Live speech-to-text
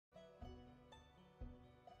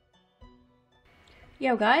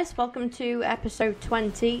Yo guys, welcome to episode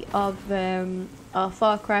 20 of our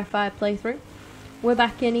Far Cry 5 playthrough. We're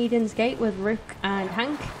back in Eden's Gate with Rook and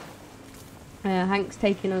Hank. Hank's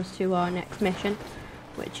taking us to our next mission,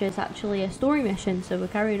 which is actually a story mission, so we're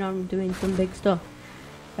carrying on doing some big stuff.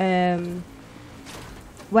 When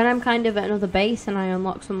I'm kind of at another base and I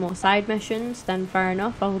unlock some more side missions, then fair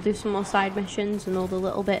enough, I will do some more side missions and all the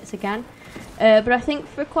little bits again. But I think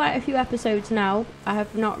for quite a few episodes now, I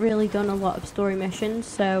have not really done a lot of story missions.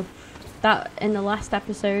 So that in the last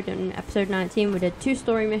episode, in episode 19, we did 2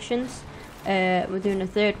 story missions. We're doing a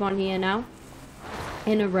third one here now,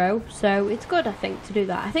 in a row. So it's good, I think, to do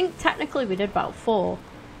that. I think technically we did about 4.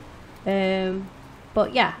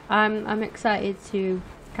 But yeah, I'm excited to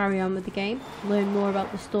carry on with the game, learn more about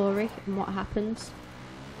the story and what happens.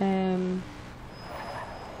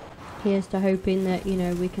 Here's to hoping that, you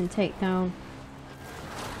know, we can take down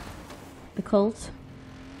the cult.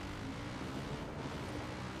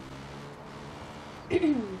 It's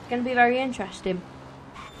going to be very interesting.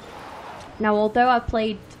 Now, although I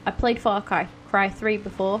played Far Cry 3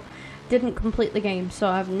 before, didn't complete the game, so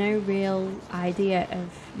I have no real idea of,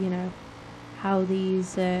 you know, how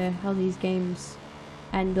these games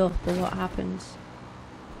end up or what happens.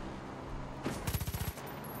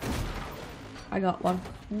 I got one.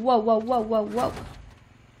 Whoa, whoa, whoa, whoa, whoa.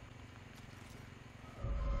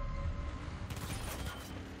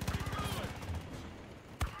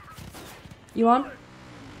 You on?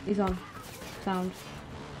 He's on. Sound.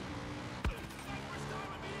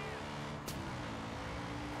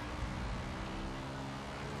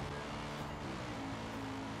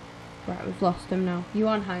 Right, we've lost him now. You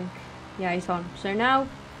on, Hank? Yeah, he's on. So now,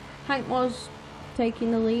 Hank was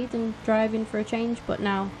taking the lead and driving for a change, but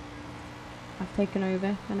now I've taken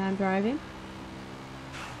over and I'm driving.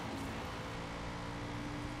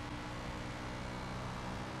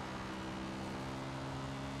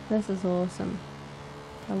 This is awesome.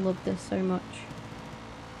 I love this so much.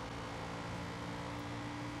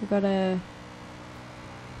 We've got I was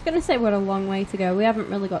gonna say we've got a long way to go. We haven't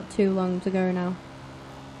really got too long to go now.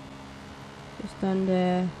 Just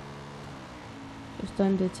under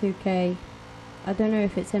 2k. I don't know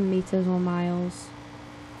if it's in meters or miles.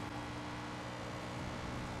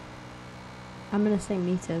 I'm gonna say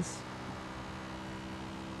meters.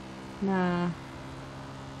 Nah.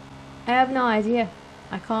 I have no idea.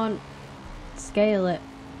 I can't scale it.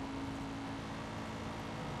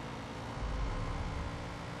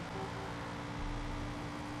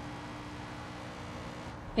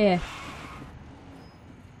 Yeah.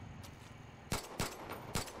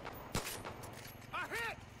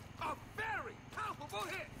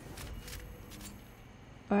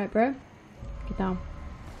 Alright, bro. Get down.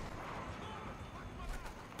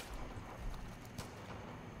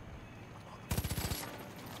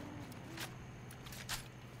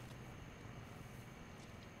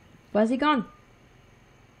 Where's he gone?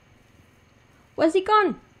 Where's he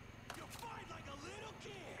gone?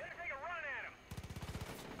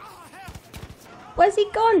 Where's he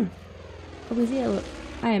gone? Oh, he's here. Look.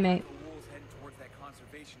 Hiya, mate.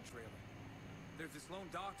 There's this lone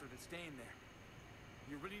doctor that's staying there.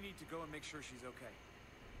 You really need to go and make sure she's okay.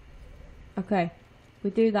 Okay. We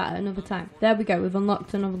do that at another time. There we go. We've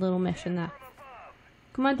unlocked another little mission there.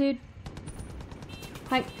 Come on, dude.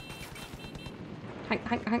 Hank.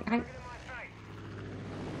 Hank.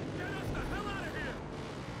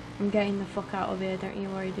 I'm getting the fuck out of here, don't you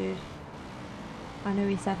worry, dude. I know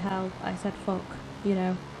he said hell, I said fuck, you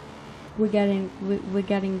know. We're getting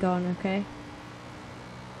gone, okay?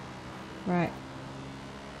 Right.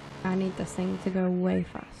 I need this thing to go way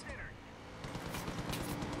fast.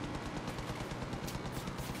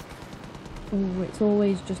 Ooh, it's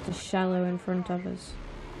always just a shallow in front of us.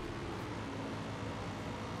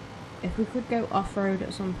 If we could go off-road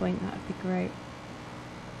at some point, that would be great.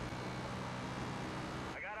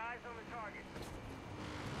 I got eyes on the target.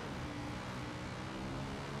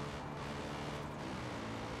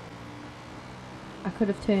 I could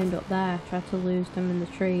have turned up there, tried to lose them in the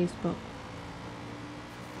trees, but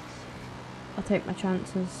I'll take my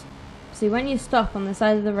chances. See, when you stop on the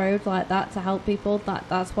side of the road like that to help people,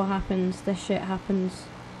 that's what happens. This shit happens.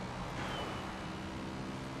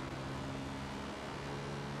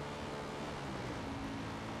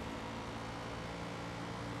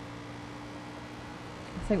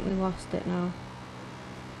 I think we lost it now.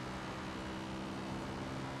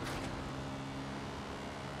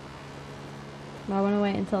 I want to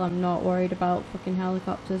wait until I'm not worried about fucking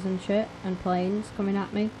helicopters and shit and planes coming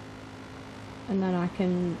at me, and then I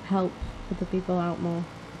can help other people out more.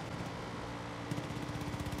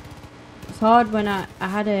 It's hard when I'm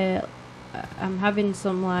having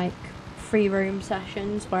some like free roam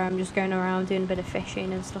sessions where I'm just going around doing a bit of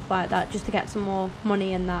fishing and stuff like that, just to get some more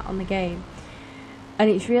money and that on the game. And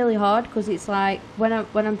it's really hard because it's like when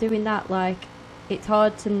I'm doing that, like it's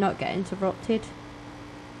hard to not get interrupted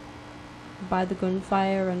by the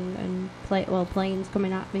gunfire and planes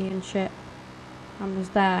coming at me and shit. I'm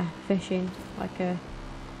just there fishing like a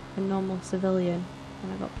normal civilian,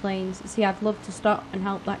 and I got planes. See, I'd love to stop and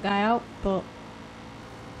help that guy out, but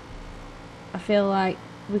I feel like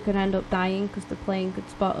we could end up dying because the plane could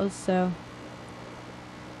spot us. So,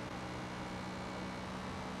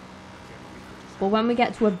 but when we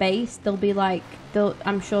get to a base, there'll be like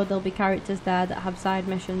I'm sure there'll be characters there that have side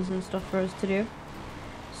missions and stuff for us to do.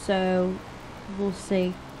 So we'll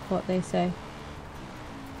see what they say.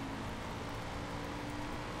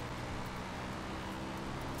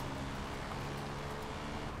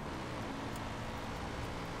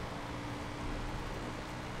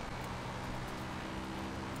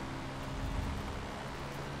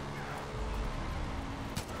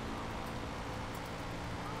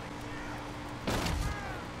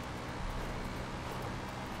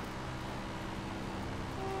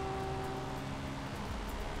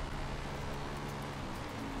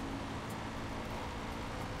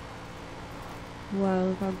 Wow,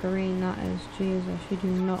 look how green that is. Jesus, you do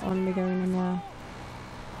not want to be going in there.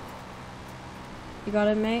 You got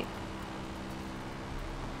it, mate?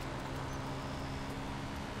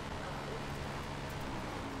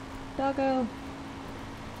 Doggo!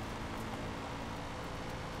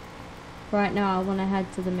 Right now, I want to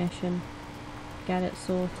head to the mission. Get it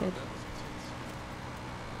sorted.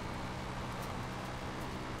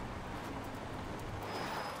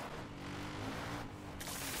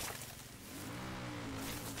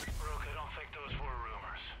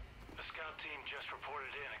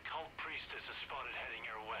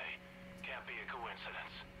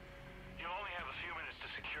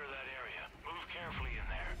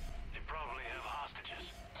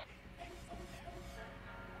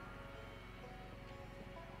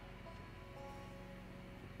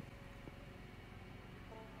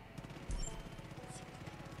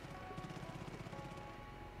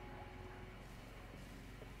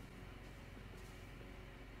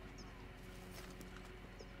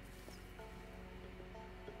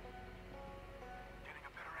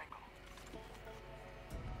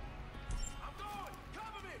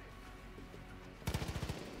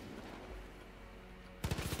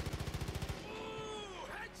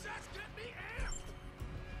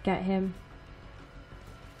 Get him.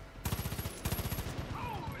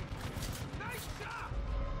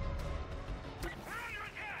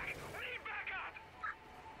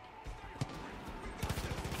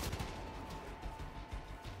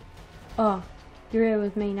 Oh, you're here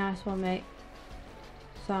with me. Nice one, mate.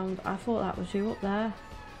 Sound. I thought that was you up there.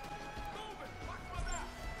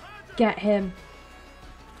 Get him.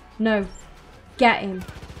 No. Get him.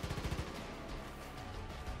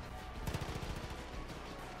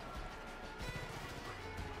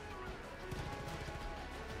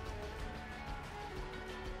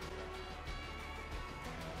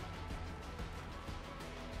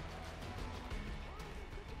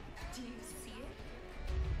 Do you see it?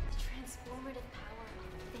 The transformative power of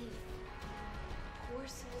faith. Poor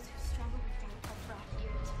souls who struggle with doubt are brought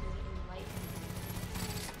here to be enlightened.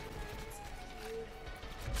 It's beautiful.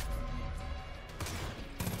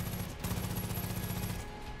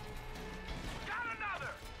 Got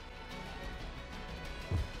another!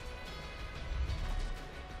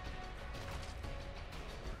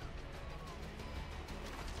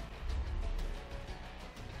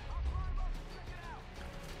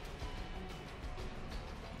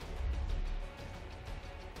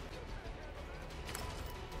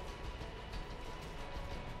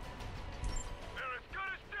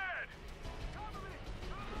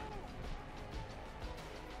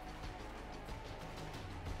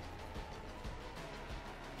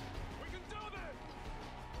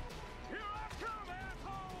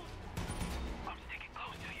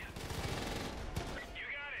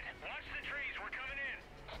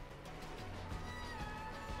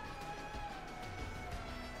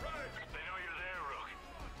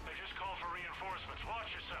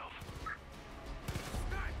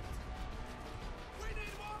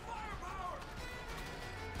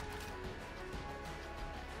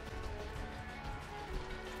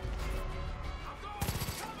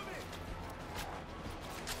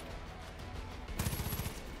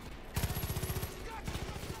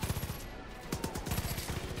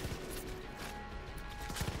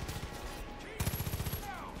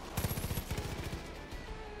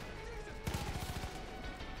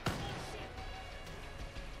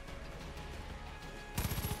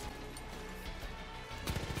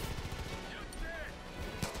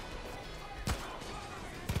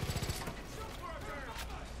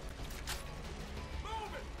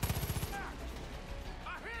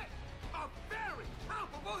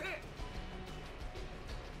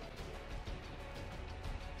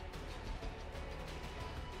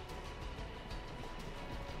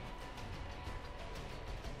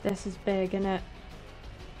 This is big, isn't it?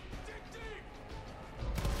 Dig deep!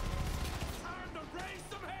 Time to raise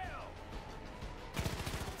some hell!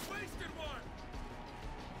 Wasted one!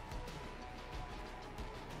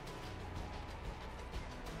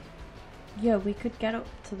 Yeah, we could get up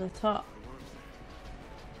to the top.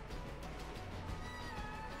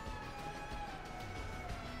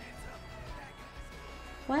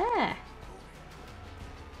 Where?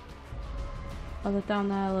 Oh, they're down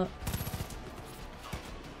there, look.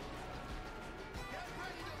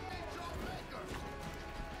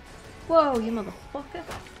 Whoa, you motherfucker. Cover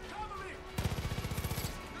me!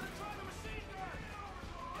 Gonna try the machine gun!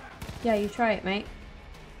 Yeah, you try it, mate.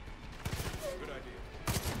 Good idea.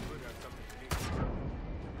 Could have something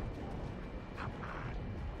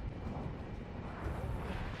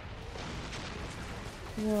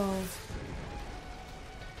to eat. Whoa.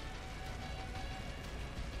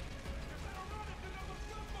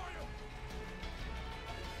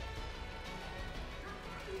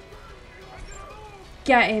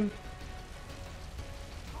 Get him.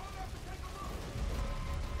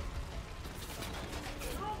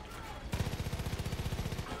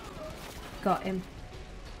 Got him.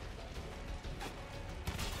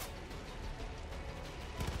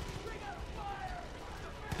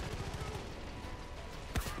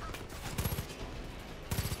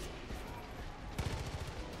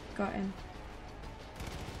 Got him.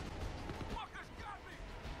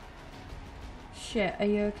 Shit, are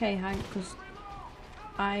you okay, Hank? Because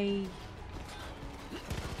I...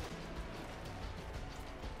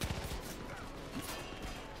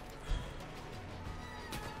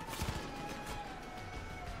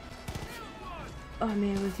 I'm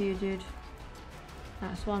here with you, dude.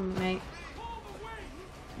 That's one, mate.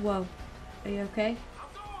 Whoa. Are you okay?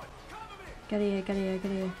 Get here, get here,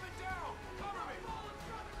 get here.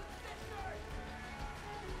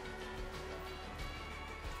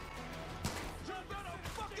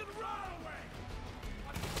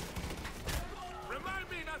 Remind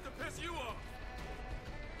me not to piss you off.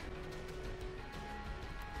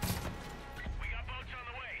 We got boats on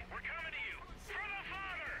the way. We're coming to you. For the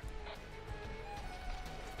father!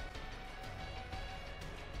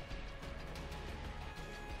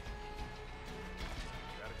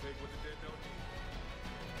 Gotta take what the dead don't need.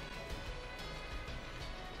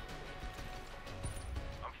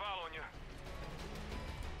 I'm following you.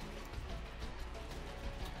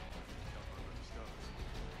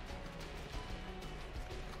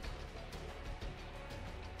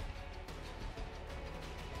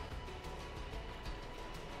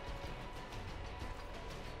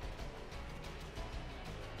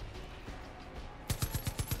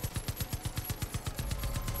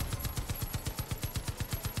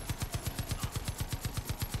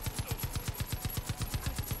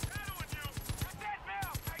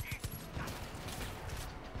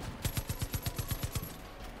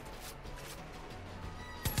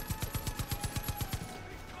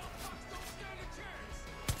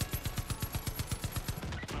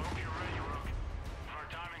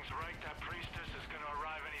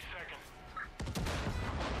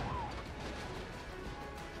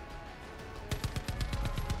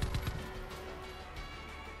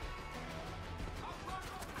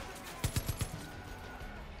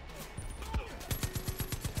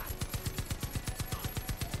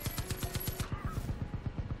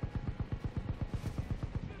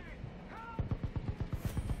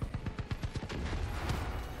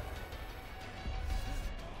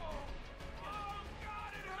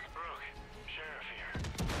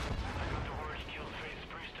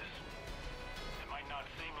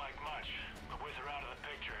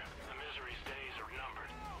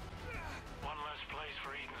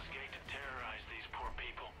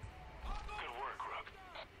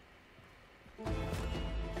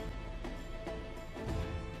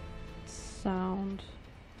 Sound.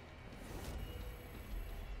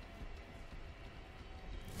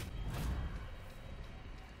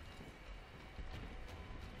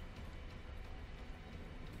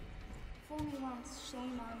 Fool me once,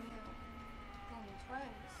 shame on you. Fool me twice.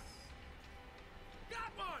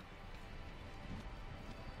 Got one!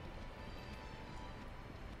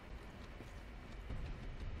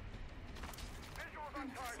 Visuals on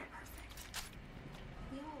target. Perfect.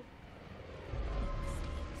 We all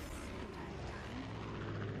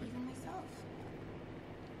even myself.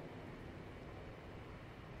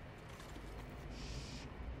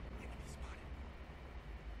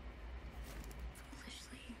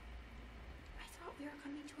 Foolishly, I thought we were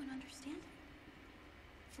coming to an understanding.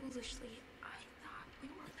 Foolishly, I thought we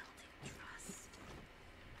were building trust.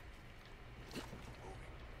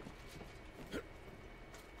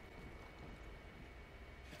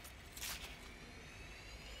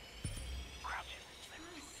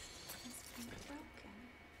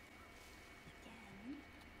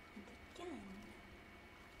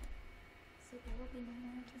 there will be no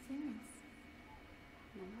more interference.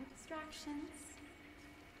 No more distractions.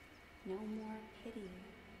 No more pity.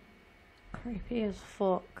 Creepy as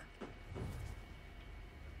fuck.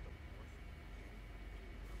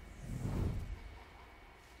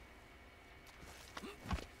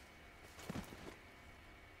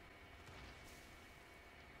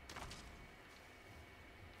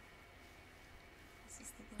 This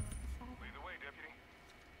is the will of the Father. Lead the way, Deputy.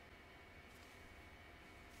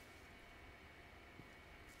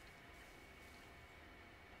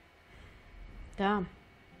 Damn.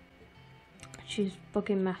 She's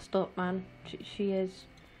fucking messed up, man. She is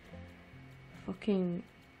fucking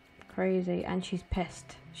crazy, and she's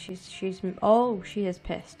pissed. She is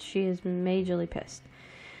pissed. She is majorly pissed.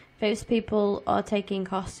 Those people are taking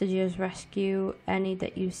hostages. Rescue any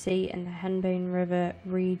that you see in the Henbane River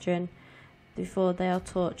region before they are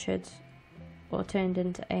tortured or turned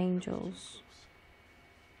into angels.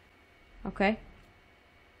 Okay.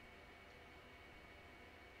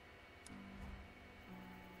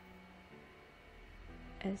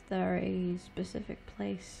 Is there a specific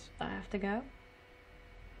place I have to go?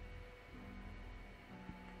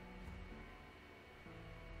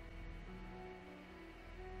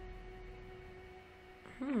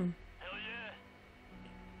 Hell yeah.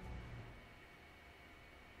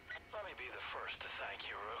 Let me be the first to thank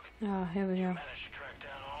you, Rook. Oh, here we go. Managed to track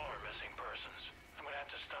down all our missing persons. I'm gonna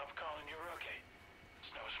have to stop calling you Rookie.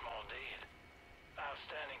 It's no small deed.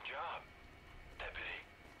 Outstanding job, Deputy.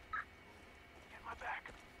 Get my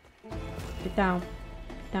back. Get down.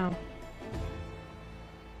 Get down.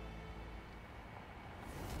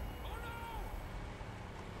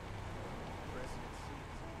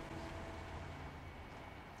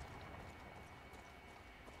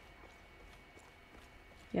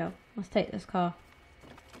 Yo, let's take this car.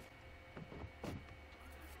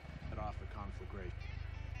 Head off the conflagrate.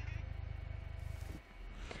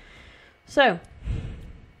 So,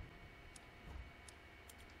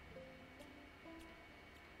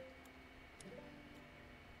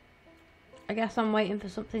 I guess I'm waiting for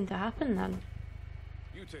something to happen then.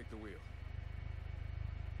 You take the wheel.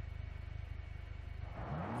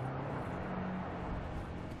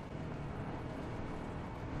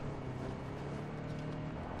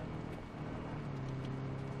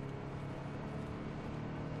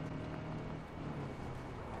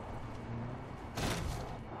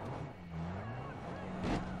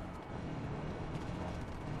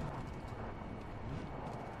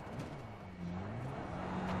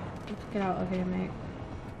 Let's get out of here, mate.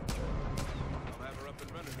 I'll have her up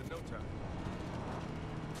and running in no time.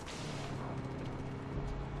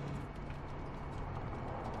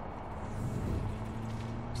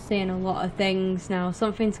 Seeing a lot of things now.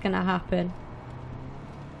 Something's gonna happen.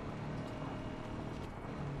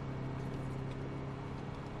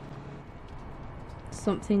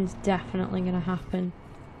 Something's definitely gonna happen.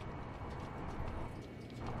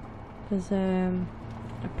 There's a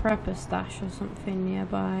prepper stash or something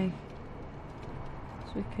nearby,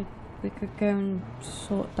 so we could go and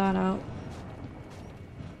sort that out.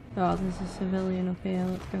 Oh, there's a civilian up here.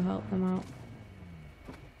 Let's go help them out.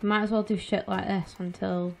 Might as well do shit like this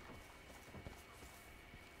until.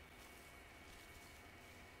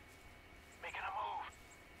 Making a move.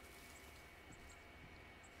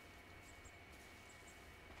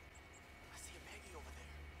 I see a Peggy over there.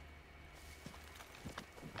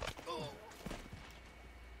 Oh.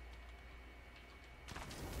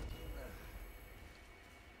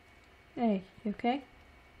 Hey, you okay?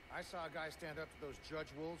 I saw a guy stand up to those judge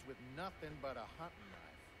wolves with nothing but a hunting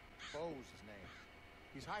knife. Bo's his name.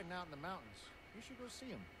 He's hiding out in the mountains. You should go see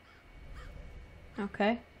him.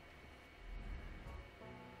 Okay.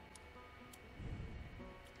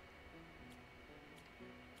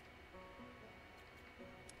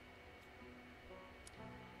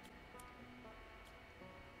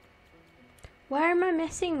 Why am I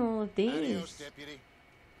missing all of these? Adios, deputy.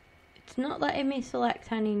 It's not letting me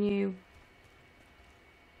select any new,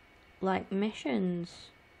 like,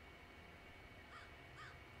 missions.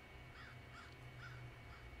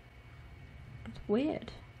 It's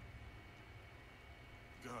weird.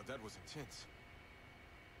 God, that was intense.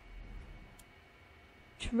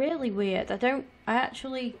 It's really weird. I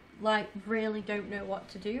actually, like, really don't know what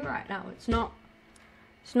to do right now. It's not,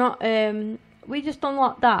 we just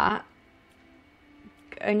unlocked that.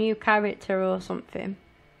 A new character or something.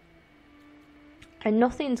 And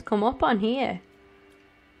nothing's come up on here.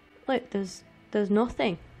 Look, there's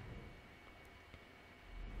nothing.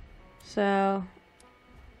 So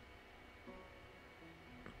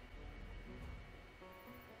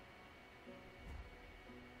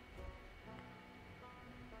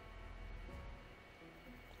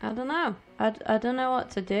I don't know. I don't know what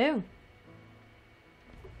to do.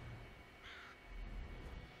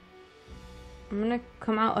 I'm gonna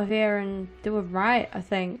come out of here and do a right, I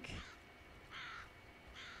think.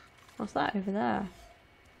 What's that over there?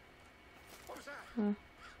 What was that? Oh,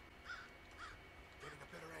 Getting a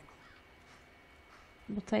better angle.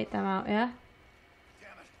 we'll take them out, yeah?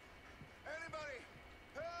 Damn it. Anybody!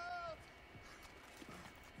 Help!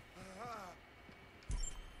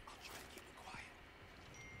 I'll try to keep it quiet.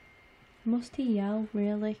 Must he yell,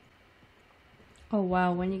 really? Oh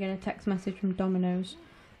wow, when you get a text message from Domino's.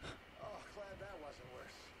 Oh, glad that wasn't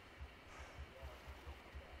worse.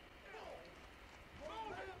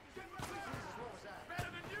 Jesus, what was that?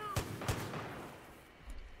 Better than you!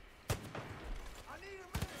 I need a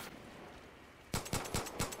minute!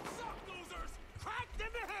 Suck, losers! Cracked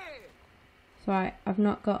in the head! It's alright, I've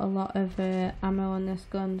not got a lot of ammo on this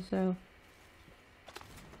gun, so...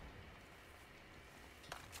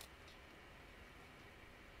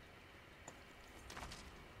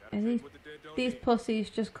 Are these pussies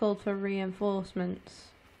just called for reinforcements?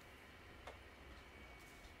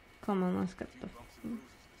 Come on, let's get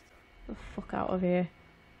the fuck out of here.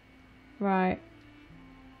 Right.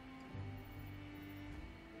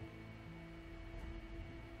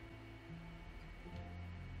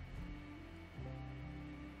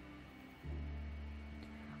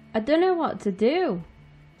 I don't know what to do.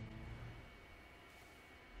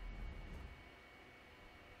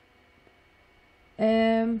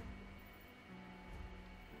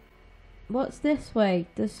 What's this way?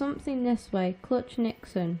 There's something this way. Clutch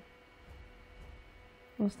Nixon.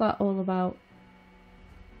 What's that all about?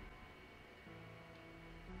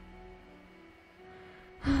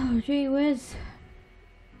 Oh, gee whiz.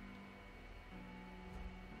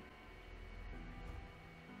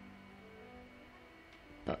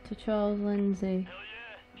 Dr. Charles Lindsay.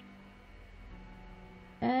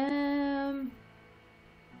 Hell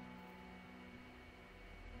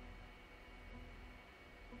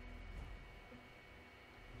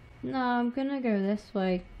No, I'm gonna go this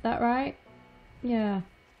way. That right? Yeah.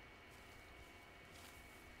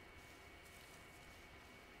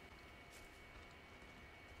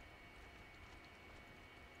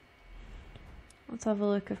 Let's have a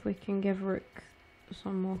look if we can give Rick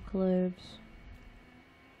some more clothes.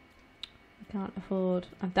 We can't afford.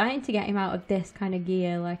 I'm dying to get him out of this kind of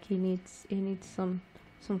gear. Like he needs some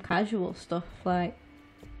casual stuff. Like.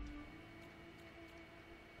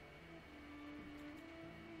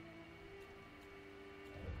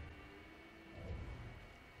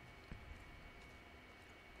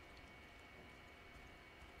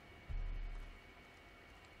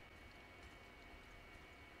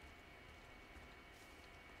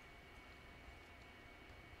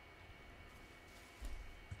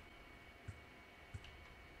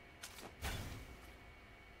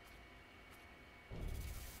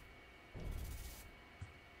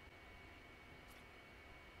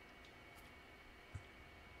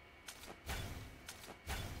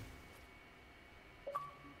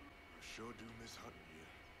 Sure do miss hunting you.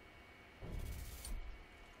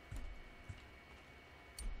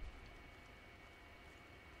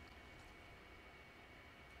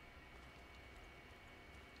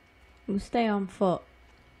 We'll stay on foot.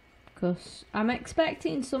 Because I'm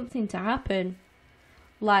expecting something to happen.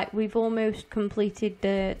 Like we've almost completed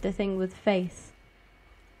the thing with Faith.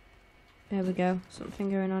 There we go. Something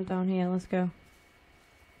going on down here. Let's go.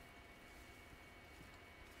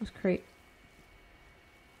 Let's creep.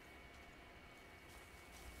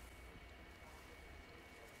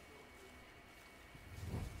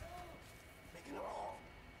 Making a move.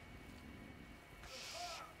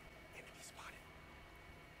 Shh. Enemy spotted.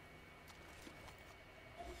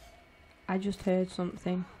 I just heard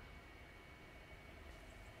something.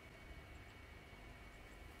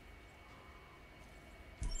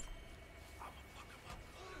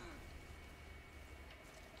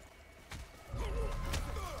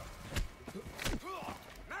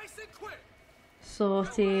 Nice and quick!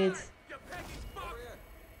 Sorted. You peggy fuck!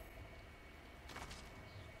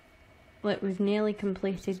 Look, we've nearly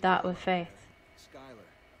completed that with Faith. Skylar,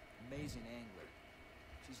 amazing angler.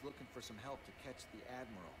 She's looking for some help to catch the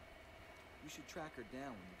Admiral. You should track her down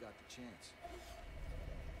when you got the chance.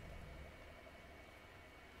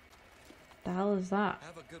 The hell is that?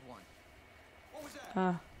 Have a good one. What was that?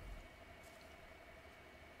 Ah.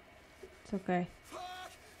 It's okay.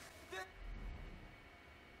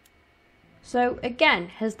 So, again,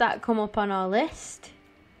 has that come up on our list?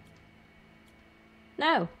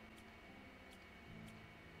 No.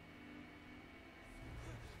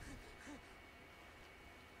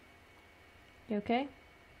 You okay?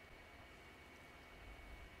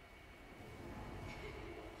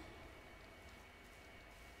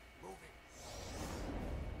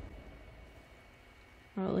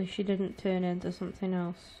 Or at least she didn't turn into something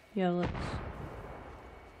else. Yeah, let's...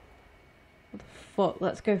 What the fuck?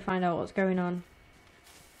 Let's go find out what's going on.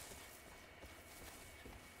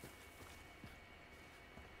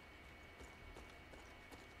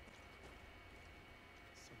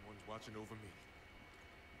 Someone's watching over me.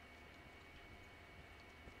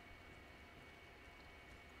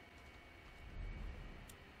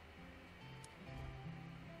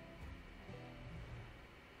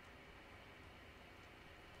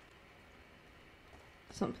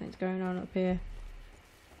 Something's going on up here.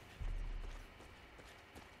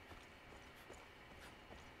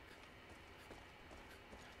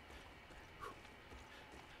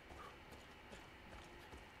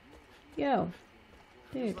 Yo,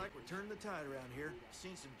 dude. Looks like we're turning the tide around here.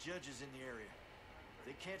 Seen some judges in the area.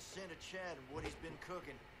 They can't stand a Chad and what he's been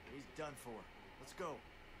cooking. He's done for. Let's go.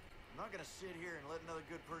 I'm not gonna sit here and let another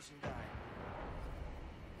good person die.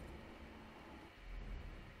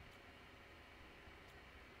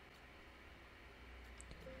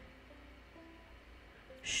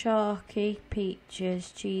 Sharky,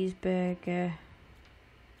 peaches, cheeseburger.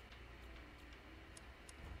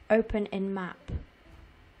 Open in map.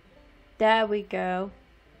 There we go.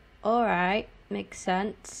 Alright, makes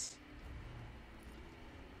sense.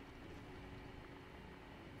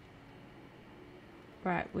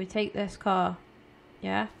 Right, we take this car.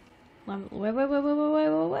 Yeah? Wait!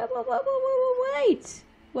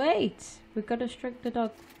 We've got to stroke the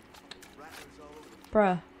dog.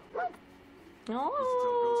 Bruh.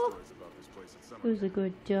 Oh, who's a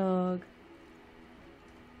good dog?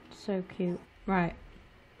 So cute. Right.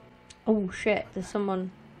 Oh shit, there's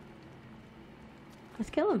someone.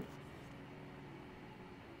 Let's kill him.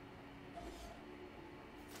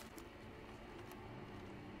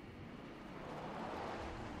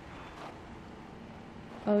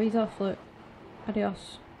 Oh, he's off, look.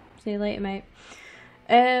 Adios. See you later, mate.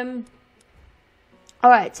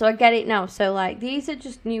 Alright, so I get it now. So, like, these are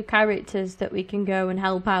just new characters that we can go and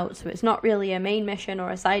help out. So it's not really a main mission or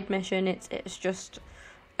a side mission. It's just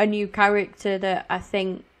a new character that I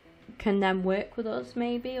think can then work with us,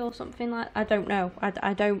 maybe, or something like... I don't know.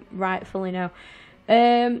 I don't rightfully know.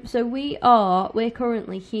 So we're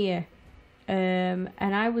currently here. And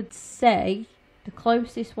I would say the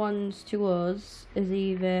closest ones to us is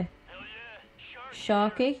either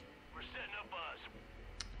Sharky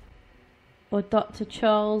or Dr.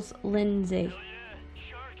 Charles Lindsay.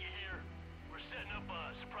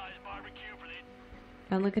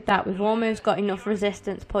 And look at that, we've almost got enough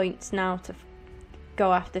resistance points now to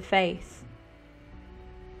go after Faith.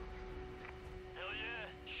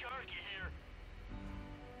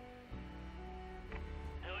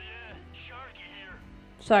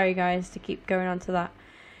 Sorry guys to keep going on to that.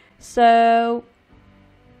 So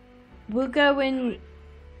we'll go in.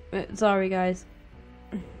 Sorry guys.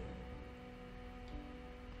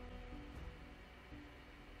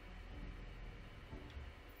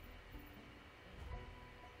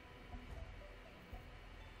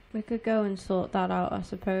 We could go and sort that out, I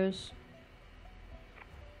suppose.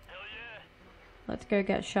 Let's go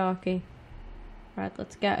get Sharky. Right,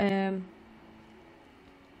 let's get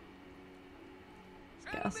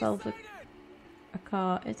ourselves a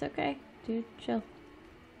car. It's okay, dude, chill.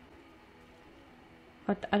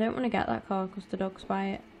 I don't want to get that car because the dog's by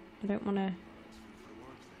it. I don't want to.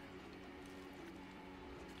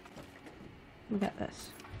 We'll get this.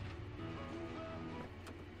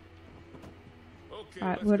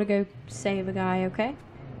 Alright, we're gonna go save a guy, okay?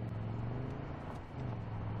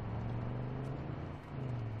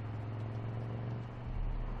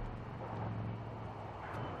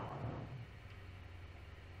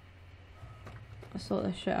 Let's sort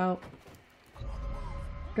this shit out.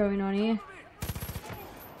 What's going on here?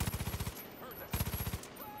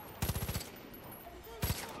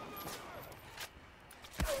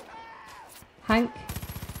 Hank,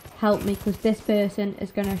 help me, because this person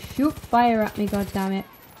is gonna shoot fire at me, goddammit.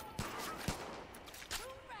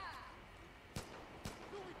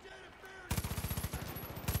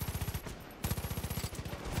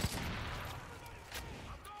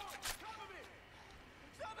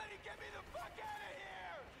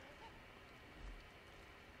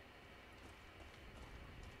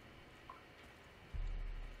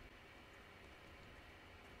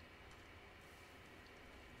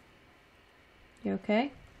 You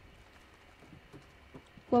okay?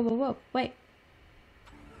 Whoa, whoa, whoa, wait.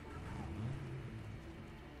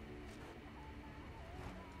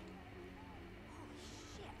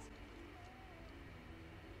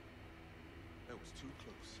 That was too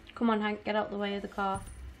close. Come on, Hank, get out the way of the car.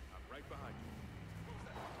 I'm right behind you.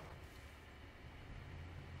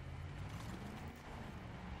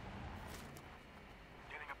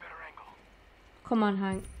 Come on,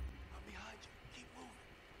 Hank. I'm behind you. Keep moving.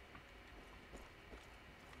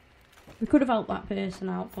 We could have helped that person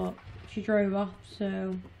out, but she drove off,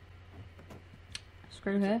 so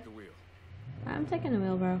screw her. The wheel. I'm taking the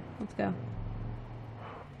wheel, bro. Let's go.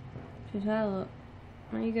 She's hell up.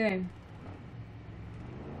 Where are you going?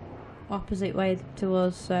 Opposite way to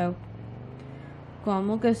us, so go on,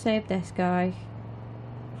 we'll go save this guy.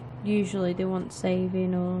 Usually they want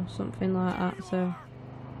saving or something like that, so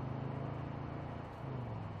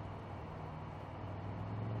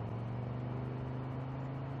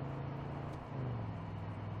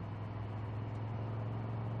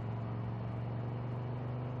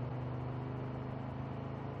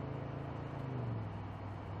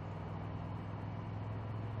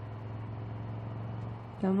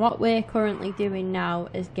and what we're currently doing now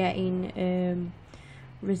is getting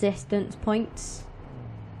resistance points.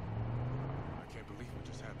 I can't believe what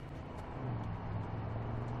just happened.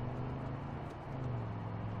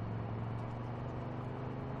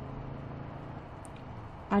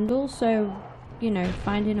 And also, you know,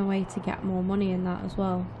 finding a way to get more money in that as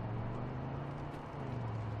well.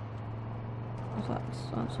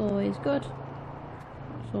 That's always good.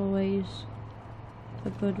 That's always a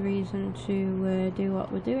good reason to do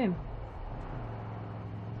what we're doing.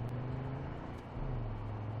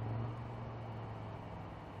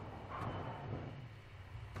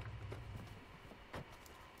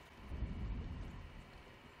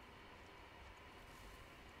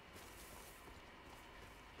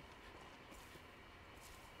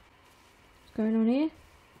 What's going on here?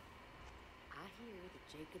 I hear that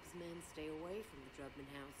Jacob's men stay away from the Drubman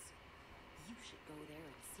house. You should go there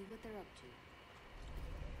and see what they're up to.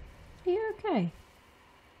 Are you okay?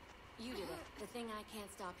 You did it. The thing I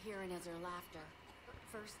can't stop hearing is her laughter.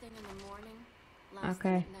 First thing in the morning, last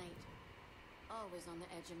thing Okay. at night. Always on the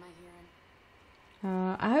edge of my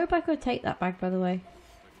hearing. I hope I could take that bag, by the way. I need to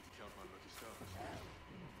count my lucky stars.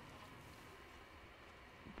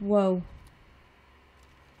 Whoa.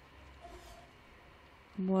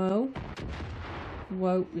 Whoa.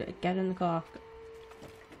 Whoa. Get in the car.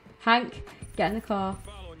 Hank, get in the car.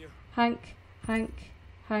 Following you. Hank.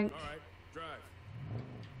 All right, drive.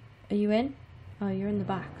 Are you in? Oh, you're in the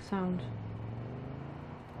back. Sound.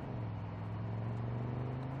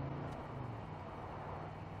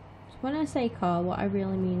 So when I say car, what I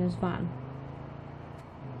really mean is van.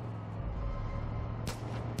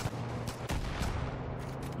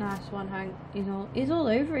 Nice one, Hank. He's all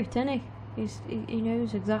over it, isn't he? He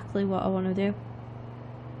knows exactly what I want to do.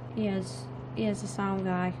 He is a sound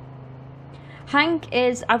guy. Hank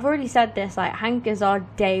is, I've already said this, like, Hank is our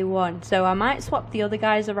day one, so I might swap the other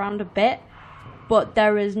guys around a bit, but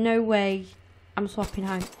there is no way I'm swapping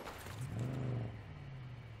Hank.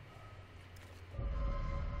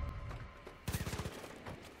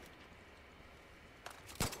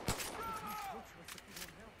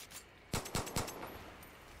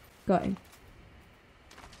 Got him.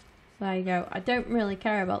 There you go. I don't really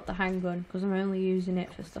care about the handgun, because I'm only using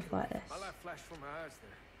it for stuff like this. My light flashed from my eyes there.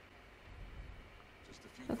 Just a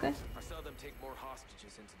few. Okay. I saw them take more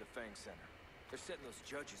hostages into the Fang Center. They're setting those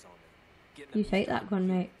judges on them. Getting You them take these that gun,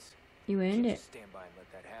 mate. beatings. You Can't earned it. just stand by and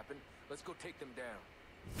let that happen. Let's go take them down.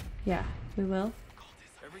 Yeah, we will.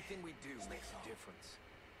 Everything we do makes a difference.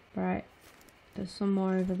 Right. There's some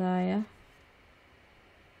more over there, yeah?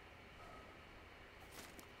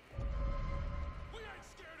 We ain't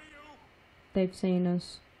scared of you. They've seen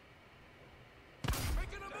us.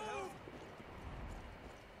 Making a move.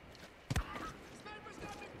 Sniper's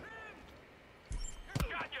got me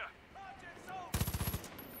pinned. Got ya.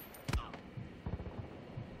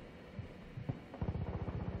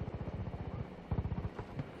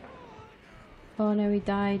 Oh no, he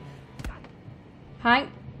died. Hank?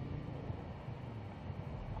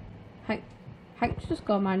 Hank's just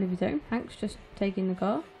got a mind of his own. Hank's just taking the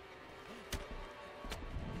car.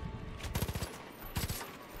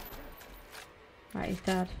 Right, he's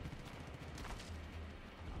dead.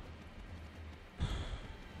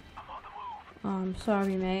 Oh, I'm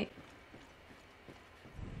sorry, mate.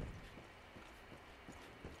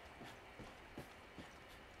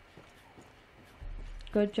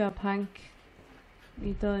 Good job, Hank.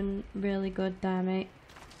 You done really good there, mate.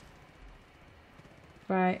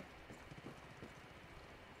 Right.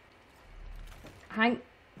 Hank,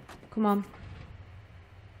 come on.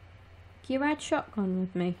 Can you ride shotgun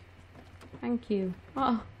with me? Thank you.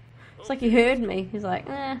 Oh, it's like he heard me. He's like,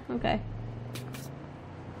 okay.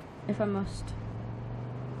 If I must.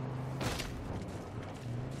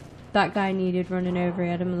 That guy needed running over. He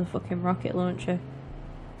had a motherfucking rocket launcher.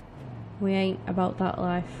 We ain't about that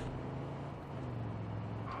life.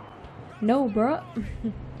 No, bruh.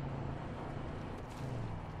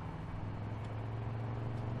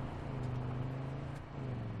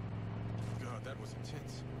 was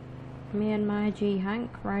intense. Me and my G Hank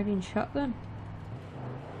riding shotgun.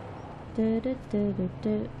 Da, da, da, da,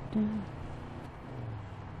 da, da.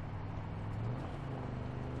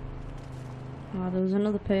 Oh, there was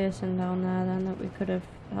another person down there then that we could have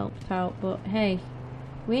helped out, but hey,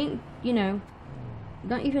 we ain't, you know,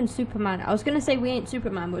 not even Superman. I was gonna say we ain't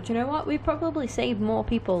Superman, but you know what? We probably saved more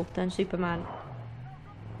people than Superman.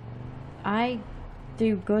 I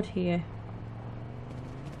do good here.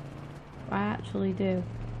 I actually do.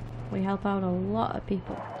 We help out a lot of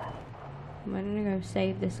people. We're gonna go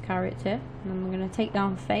save this character, and then we're gonna take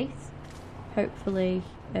down Faith. Hopefully,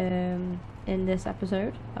 in this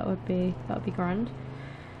episode, that would be grand.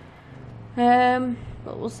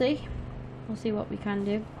 But we'll see. We'll see what we can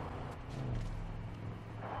do.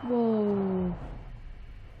 Whoa.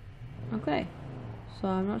 Okay. So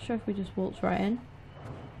I'm not sure if we just waltz right in.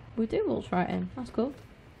 We do waltz right in. That's cool.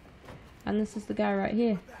 And this is the guy right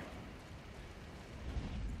here.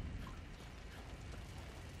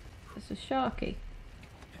 This is Sharky.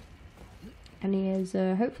 And he is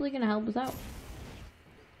hopefully going to help us out.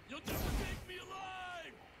 You'll never take me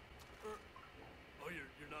alive! Oh,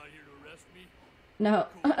 you're not here to arrest me? No.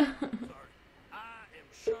 Cool. Sorry. I am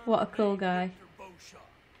Shark What a cool guy. Victor Beauchamp.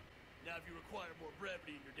 Now, if you require more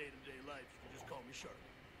brevity in your day-to-day life, you can just call me Shark.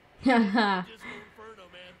 Haha. Disco Inferno,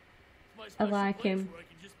 man. It's my I special like place him. where I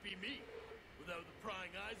can just be me, without the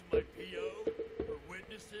prying eyes of my PO, or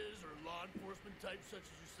witnesses, or law enforcement types such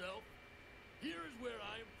as yourself. Here is where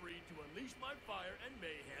I am free to unleash my fire and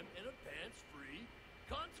mayhem in a pants-free,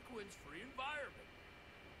 consequence-free environment.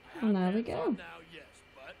 I Well, have there we pants go. on now, yes,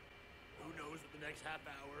 but who knows what the next half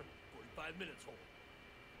hour, 45 minutes hold.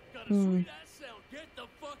 Got a sweet-ass sound. Get the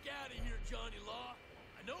fuck out of here, Johnny Law.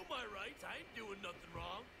 I know my rights. I ain't doing nothing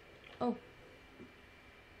wrong. Oh.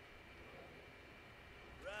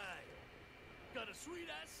 Right. Got a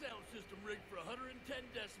sweet-ass sound system rigged for 110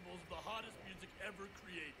 decibels of the hottest music ever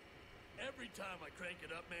created. Every time I crank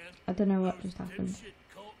it up, man, I don't know what those just happened. dipshit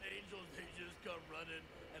cult angels, they just come running,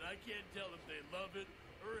 and I can't tell if they love it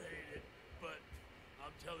or hate it, but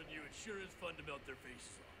I'm telling you, it sure is fun to melt their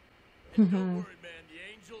faces off. And don't worry, man, the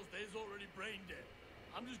angels, they's already brain dead.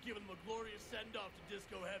 I'm just giving them a glorious send-off to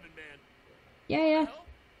disco heaven, man. Yeah, yeah. Well,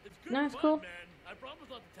 it's good No, it's fun, cool. man. I promise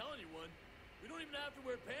not to tell anyone. We don't even have to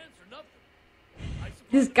wear pants or nothing. I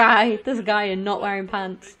supply This the guy, basic this guy, and not basics, wearing make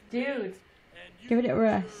pants. them Dude, and you give it a use your,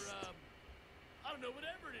 rest. I don't know,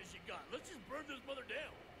 whatever it is you got. Let's just burn this mother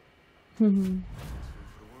down. Mhm.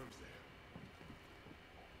 The worms there.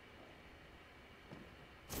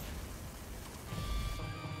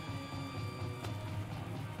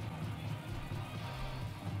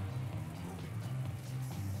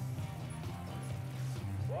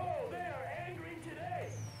 Whoa, they are angry today.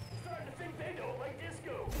 Starting to think they don't like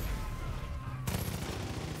disco.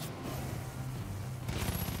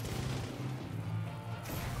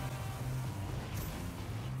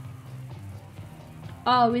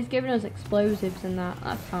 Oh, he's giving us explosives and that.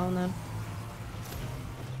 That's fine then.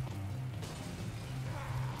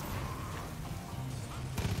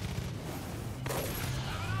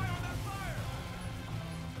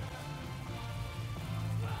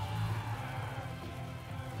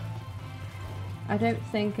 I don't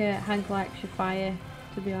think Hank likes your fire,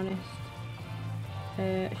 to be honest,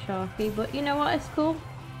 Sharky. But you know what? It's cool.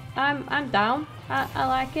 I'm down. I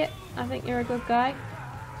like it. I think you're a good guy.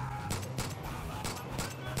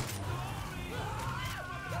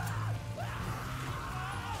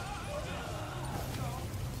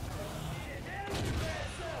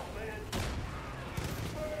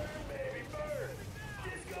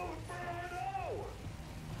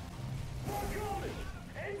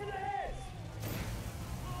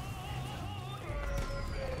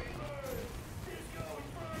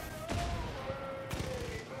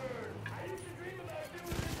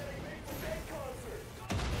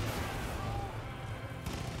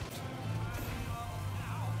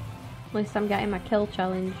 At least I'm getting my kill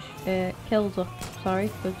challenge, kills up,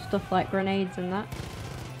 sorry, with stuff like grenades and that.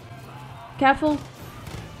 Careful!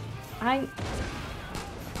 Hank!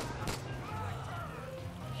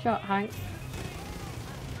 Shot Hank.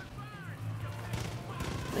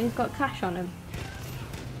 He's got cash on him.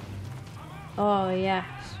 Oh yeah,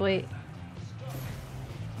 sweet.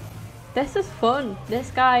 This is fun.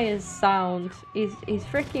 This guy is sound. He's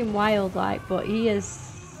freaking wild like, but he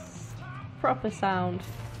is proper sound.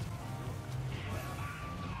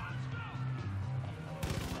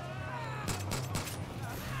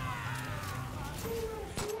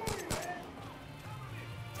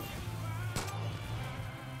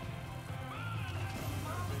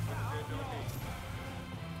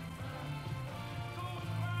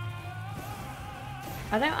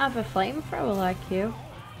 I don't have a flamethrower like you.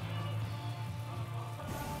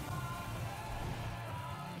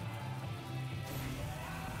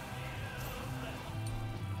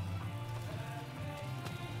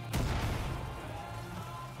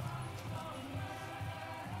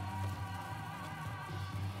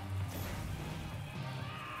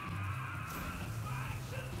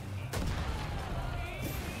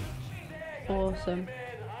 Awesome. Man,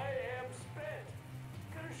 I am spent.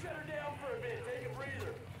 Gonna shut her down for a bit, take a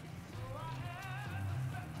breather.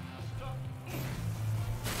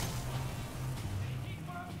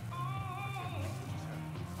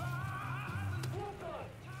 What the?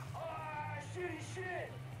 Ah, shitty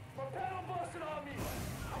shit. My pedal busted on me.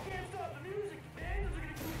 I can't stop the music. The angels are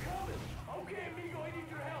gonna keep coming. Okay, amigo, I need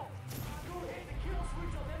your help. Go hit the kill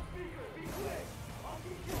switch on them speakers. Be quick. I'll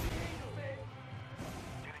keep killing the angels, babe.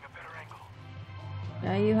 Getting a better angle.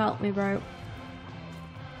 Yeah, you help me, bro.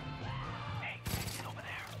 Hey, get over there.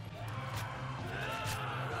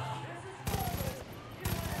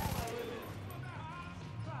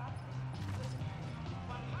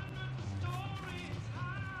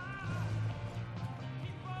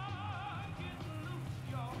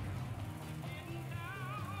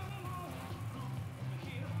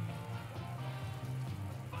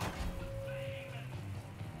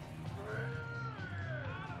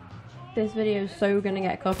 This video is so gonna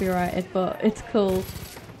get copyrighted, but it's cool.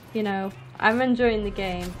 You know, I'm enjoying the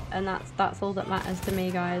game, and that's all that matters to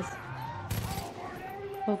me, guys.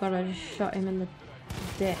 Oh god, I just shot him in the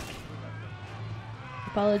dick.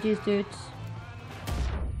 Apologies, dudes.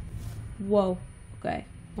 Whoa. Okay.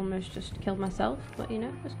 Almost just killed myself, but you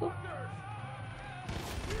know, it's cool.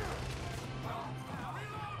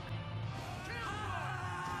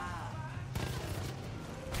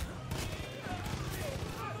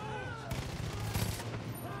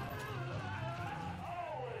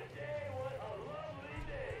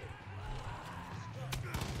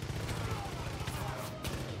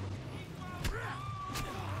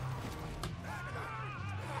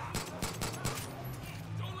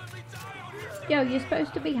 Yo, you're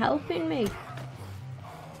supposed to be helping me.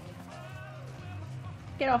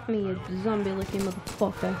 Get off me, you zombie-looking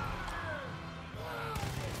motherfucker.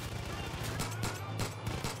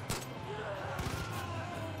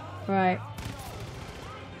 Right.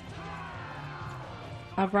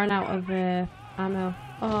 I've run out of ammo.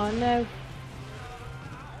 Oh no.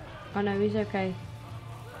 Oh no, he's okay.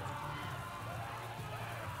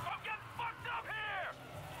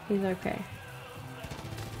 He's okay.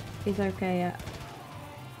 He's okay, yeah.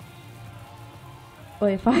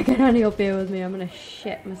 But if I get any up here with me, I'm gonna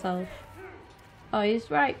shit myself. Oh,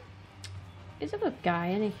 he's right. He's a good guy,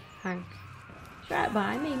 isn't he, Hank? He's right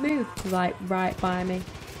by me. Move. Like, right by me.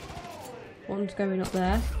 One's going up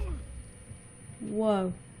there.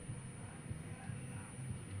 Whoa.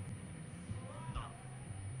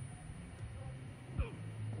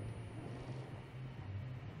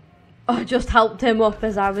 I just helped him up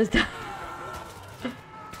as I was down.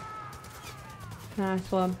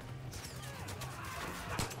 Nice one.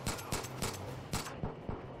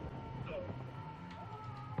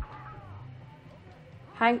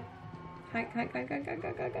 Hank.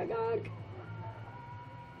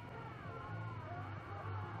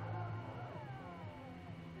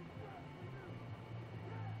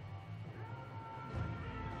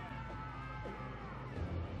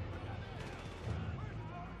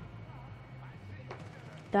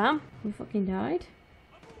 Damn, we fucking died.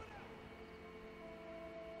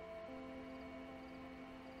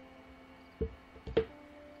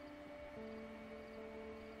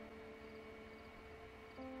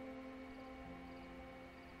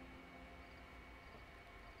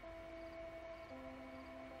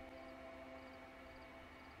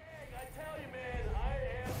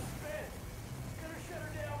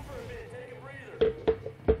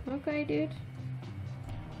 Okay, dude.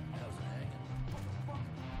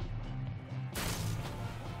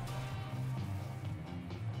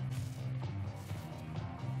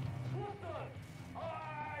 What the?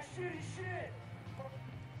 Ah, shitty shit.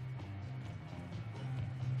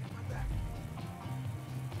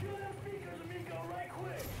 Kill them speakers, amigo, right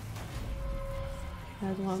quick.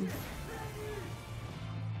 There's one.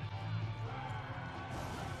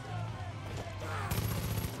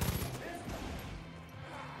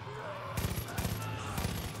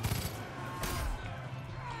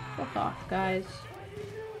 Fuck off, guys.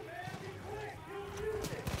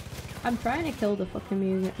 I'm trying to kill the fucking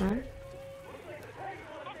music, man.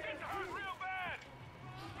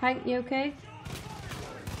 Hank, you okay?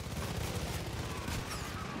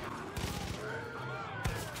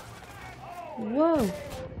 Whoa.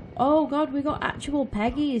 Oh god, we got actual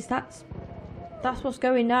Peggies. That's That's what's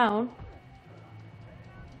going down.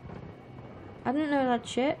 I didn't know that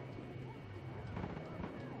shit.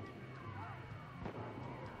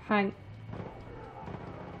 Hank.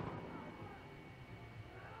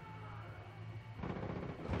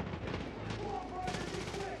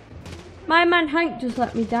 My man Hank just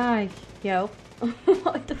let me die. Yo.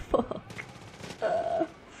 What the fuck?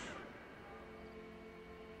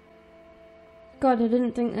 God, I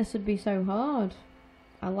didn't think this would be so hard.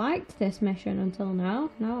 I liked this mission until now.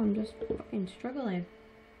 Now I'm just fucking struggling.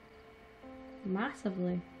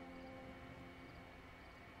 Massively.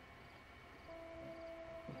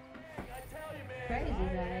 Crazy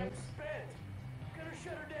guys.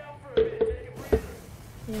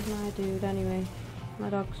 Here's my dude anyway. My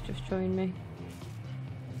dog's just joined me.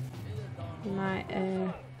 He might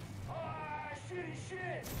shitty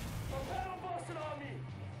shit! My pedal busted on me!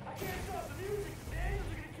 I can't stop the music! The aliens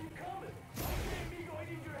are gonna keep coming! Okay, Migo, I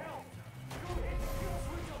need your help! Go hit the kill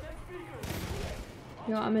switch on that speaker!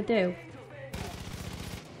 You know what I'm gonna do?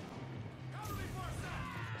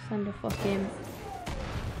 Send a fucking...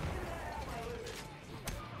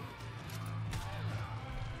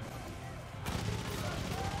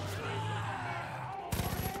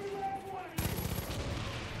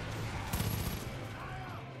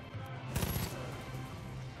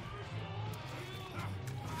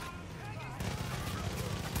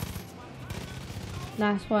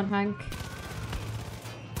 Nice one, Hank.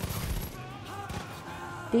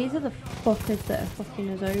 These are the fuckers that are fucking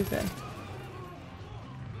us over.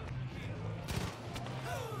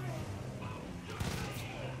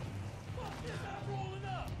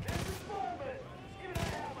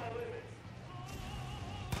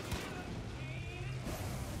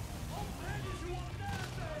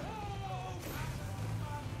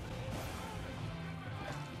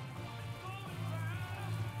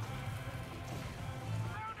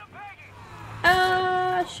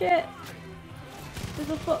 Shit. There's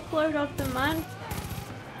a fuckload of them, man.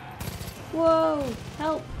 Whoa,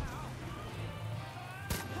 help.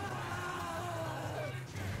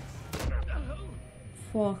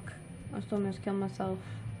 Fuck. I just almost killed myself.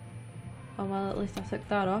 Oh well, at least I took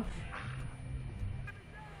that off.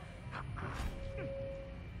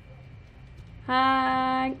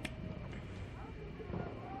 Hank.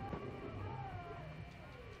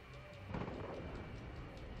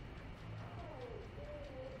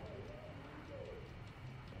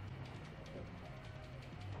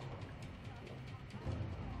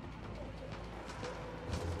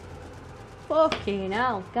 Fucking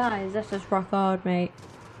hell, guys, this is rock hard, mate.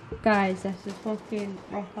 Guys, this is fucking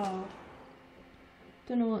rock hard.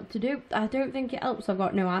 Don't know what to do. I don't think it helps. I've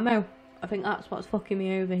got no ammo. I think that's what's fucking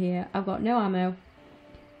me over here. I've got no ammo.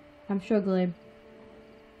 I'm struggling.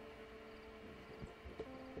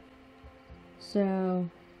 So,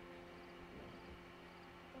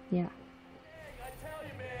 yeah.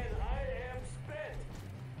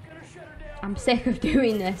 I'm sick of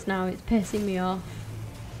doing this now. It's pissing me off.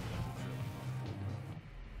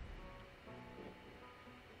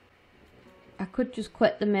 I could just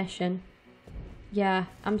quit the mission. Yeah,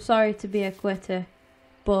 I'm sorry to be a quitter,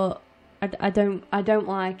 but I don't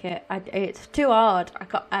like it. It's too hard.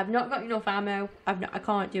 I've not got enough ammo. I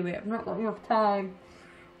can't do it. I've not got enough time.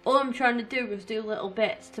 All I'm trying to do is do little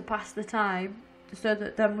bits to pass the time, so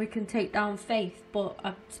that then we can take down Faith. But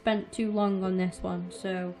I've spent too long on this one,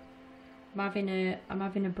 so I'm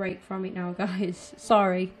having a break from it now, guys.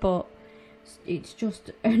 Sorry, but it's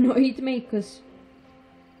just annoyed me because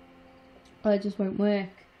it just won't work.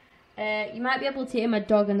 You might be able to hear my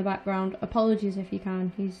dog in the background. Apologies if you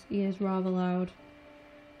can. He is rather loud.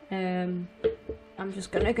 I'm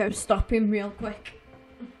just gonna go stop him real quick.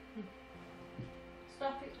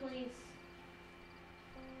 Stop it, please.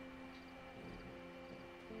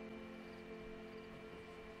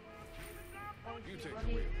 You take the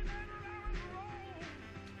wheel.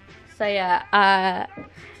 So yeah,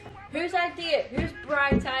 whose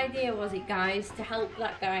bright idea was it, guys, to help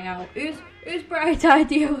that guy out? Whose bright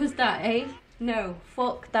idea was that, eh? No,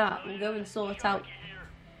 fuck that. We'll go and sort out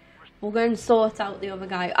the other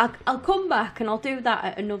guy. I'll come back and I'll do that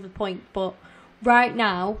at another point, but right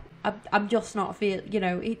now, I'm just not feeling,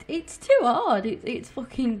 it's too hard. It's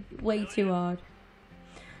fucking way too hard.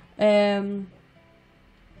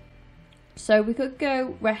 So we could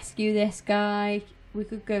go rescue this guy. We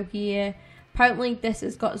could go here. Apparently this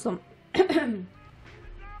has got some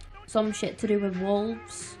some shit to do with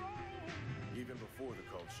wolves. Even before the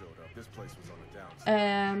cult showed up, this place was on the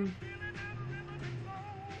downside.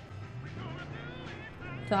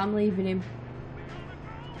 So I'm leaving him.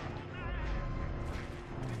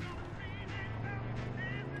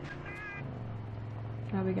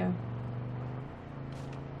 There we go.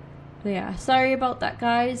 So yeah, sorry about that,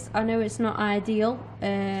 guys. I know it's not ideal,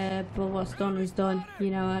 but what's done is done. You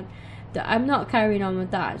know, I'm not carrying on with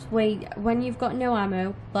that. Wait, when you've got no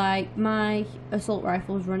ammo, like my assault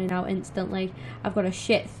rifle's running out instantly. I've got a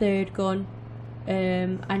shit third gun.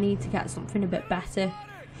 I need to get something a bit better,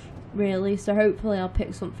 really. So hopefully I'll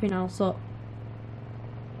pick something else up.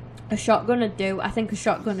 A shotgun would do. I think a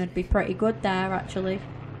shotgun would be pretty good there, actually.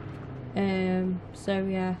 So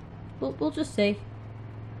yeah, we'll just see.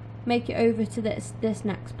 Make it over to this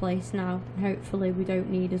next place now. Hopefully we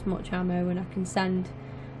don't need as much ammo, and I can send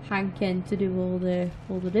Hank in to do all the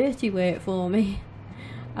dirty work for me,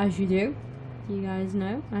 as you do. You guys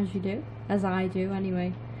know, as you do, as I do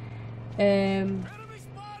anyway.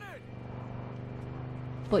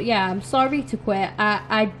 But yeah, I'm sorry to quit.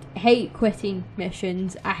 I hate quitting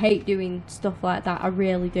missions. I hate doing stuff like that. I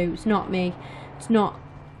really do. It's not me. It's not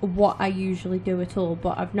what I usually do at all,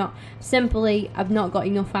 but I've not got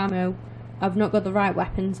enough ammo. I've not got the right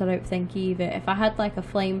weapons, I don't think, either. If I had like a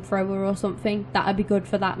flamethrower or something, that'd be good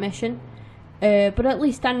for that mission. But at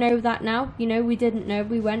least I know that now. You know, we didn't know.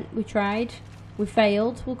 We went, we tried, we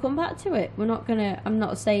failed. We'll come back to it. I'm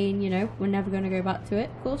not saying, you know, we're never gonna go back to it.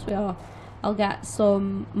 Of course we are. I'll get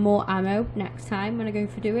some more ammo next time when I go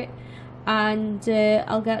for do it. And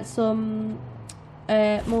I'll get some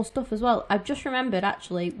more stuff as well. I've just remembered,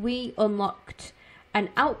 actually, we unlocked an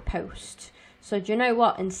outpost. So do you know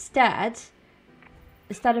what? Instead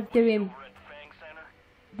of doing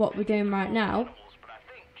what we're doing right now,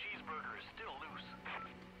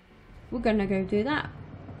 we're gonna go do that.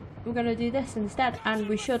 We're gonna do this instead, and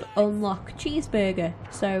we should unlock Cheeseburger.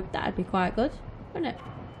 So that'd be quite good, wouldn't it?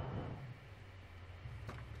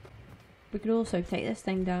 We could also take this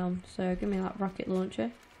thing down. So give me that rocket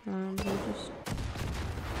launcher, and we'll just.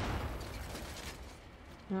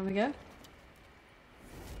 There we go.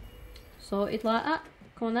 Sorted like that.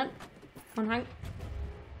 Come on then. Come on, Hank.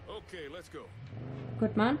 Okay, let's go.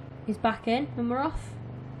 Good man. He's back in and we're off.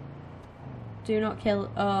 Do not kill.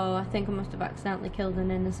 Oh, I think I must have accidentally killed an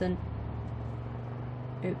innocent.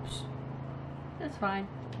 Oops. That's fine.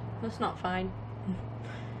 That's not fine.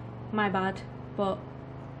 My bad. But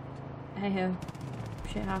hey ho.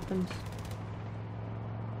 Shit happens.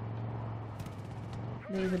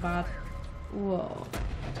 These are bad. Whoa.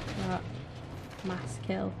 That mass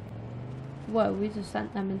kill. Whoa, we just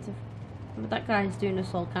sent them into... That guy's doing a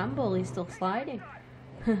Sol Campbell, he's still sliding.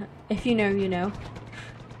 If you know, you know.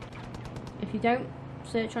 If you don't,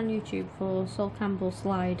 search on YouTube for Sol Campbell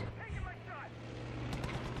slide.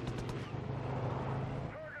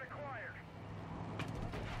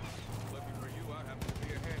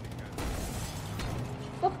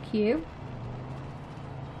 Fuck you.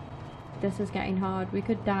 This is getting hard. We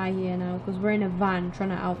could die here now because we're in a van trying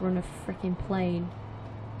to outrun a freaking plane.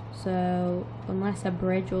 So unless a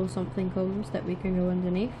bridge or something comes that we can go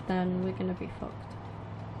underneath, then we're gonna be fucked.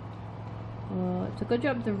 Oh, it's a good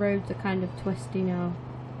job the roads are kind of twisty now.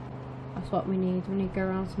 That's what we need. We need to go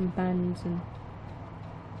around some bends and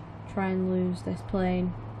try and lose this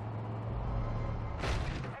plane.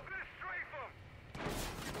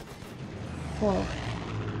 Whoa.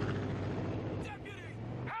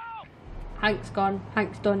 Hank's gone.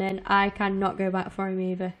 Hank's done in. I cannot go back for him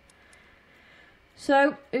either.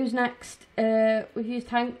 So, who's next? We've used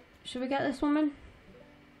Hank. Should we get this woman?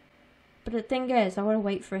 But the thing is, I want to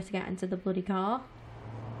wait for her to get into the bloody car.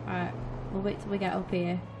 Alright, we'll wait till we get up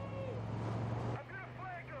here.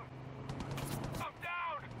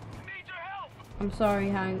 I'm sorry,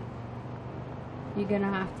 Hank. You're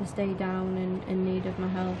gonna have to stay down in need of my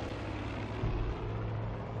help.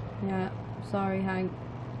 Yeah, sorry, Hank.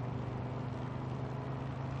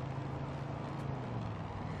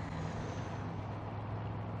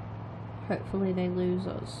 Hopefully they lose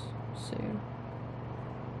us soon.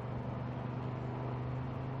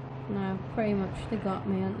 No, pretty much they got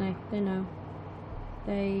me, aren't they? They know.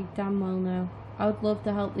 They damn well know. I would love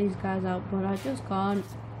to help these guys out, but I just can't.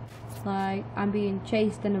 Like, I'm being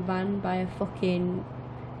chased in a van by a fucking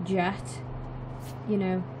jet. You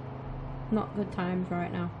know, not good times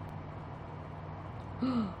right now.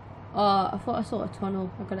 Oh, I thought I saw a tunnel.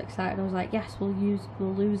 I got excited. I was like, yes, we'll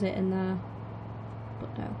lose it in there.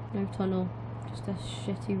 But no tunnel, just a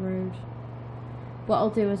shitty road. What I'll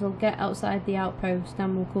do is I'll get outside the outpost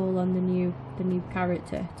and we'll call on the new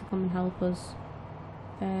character to come and help us.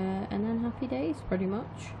 And then happy days, pretty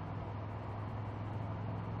much.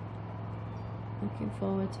 Looking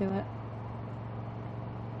forward to it.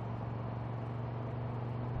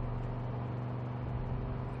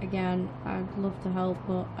 Again, I'd love to help,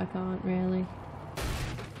 but I can't really.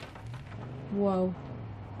 Whoa,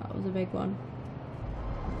 that was a big one.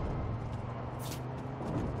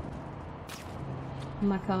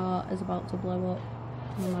 My car is about to blow up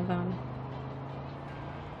in my van.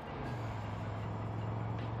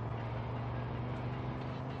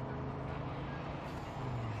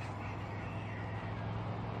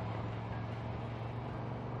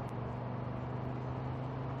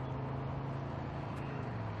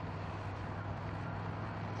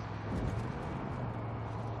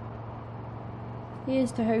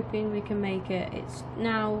 Here's to hoping we can make it. It's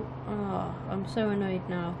now, oh, I'm so annoyed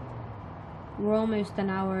now. We're almost an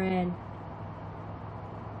hour in.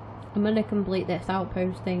 I'm gonna complete this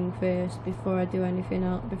outpost thing first before I do anything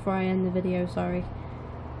else, before I end the video, sorry.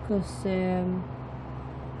 Because, oh,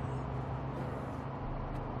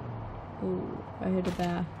 I heard a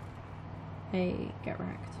bear. Hey, get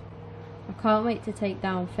wrecked. I can't wait to take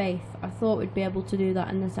down Faith. I thought we'd be able to do that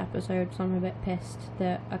in this episode, so I'm a bit pissed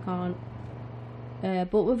that I can't.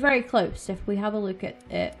 But we're very close. If we have a look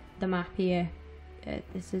at the map here,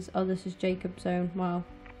 this is Jacob's zone. Wow.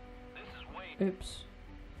 Oops.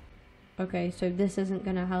 Okay, so this isn't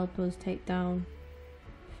gonna help us take down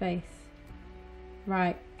Faith.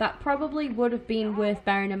 Right, that probably would have been worth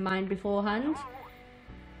bearing in mind beforehand.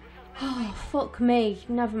 Oh, fuck me.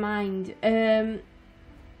 Never mind.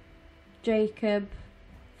 Jacob,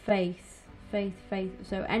 Faith.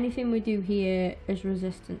 So anything we do here is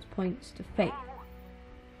resistance points to Faith.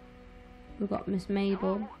 We've got Miss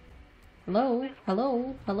Mabel. Hello.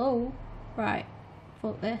 Right.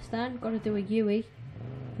 Fuck this then. Gotta do a Yui.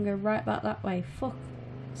 And go right back that way. Fuck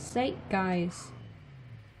sake, guys.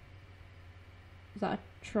 Is that a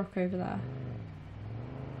truck over there?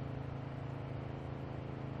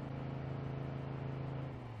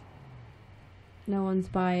 No one's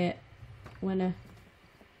by it. Winner.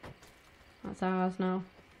 That's ours now.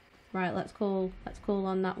 Right, let's call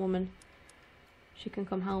on that woman. She can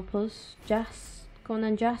come help us. Jess. Come on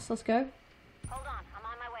then, Jess. Let's go. Hold on. I'm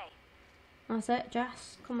on my way. That's it,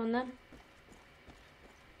 Jess. Come on then.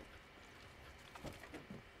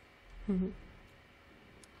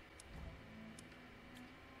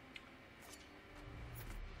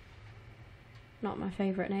 Not my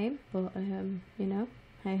favourite name, but, you know,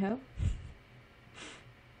 hey-ho.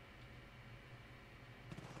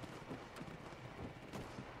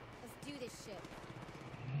 Let's do this shit.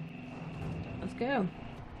 Let's go.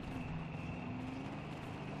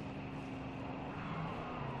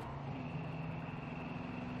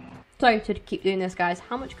 Sorry to keep doing this, guys.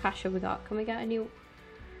 How much cash have we got? Can we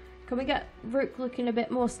get Rook looking a bit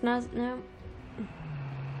more snazzy now?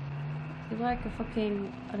 He's like a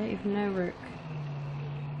fucking, I don't even know, Rook.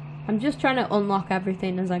 I'm just trying to unlock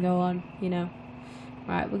everything as I go on, you know.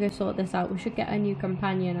 Right, we're gonna sort this out. We should get a new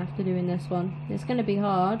companion after doing this one. It's gonna be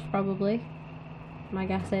hard, probably. My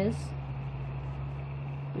guess is.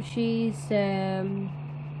 But she's,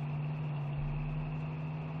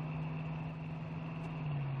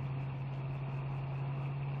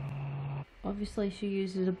 obviously she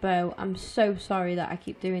uses a bow. I'm so sorry that I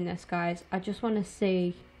keep doing this, guys. I just want to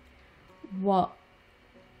see what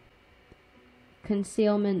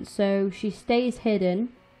concealment. So she stays hidden.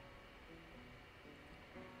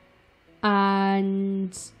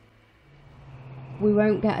 And we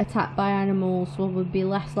won't get attacked by animals, so we'll be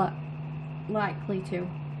less likely to.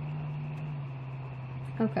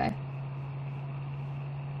 Okay.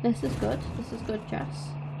 This is good. This is good, Jess.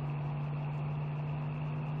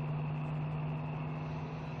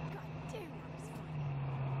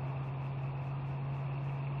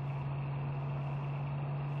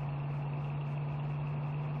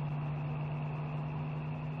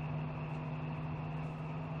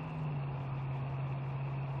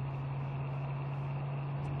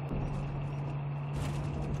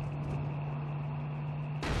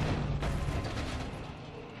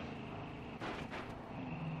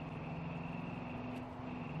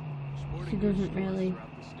 She doesn't really.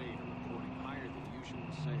 Throughout the state are reporting higher than usual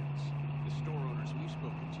sales. The store owners we've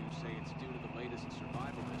spoken to say it's due to the latest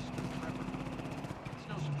survivalist prepper. It's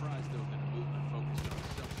no surprise, though, that a movement focused on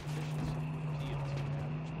self-sufficiency would appeal to the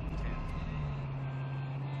average Montana.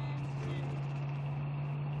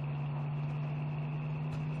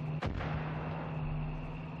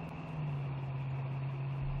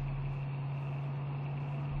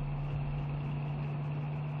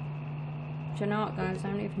 Do you know what, guys? I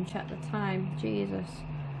haven't even checked the time. Jesus.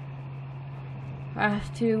 I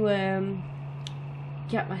have to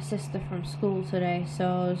get my sister from school today, so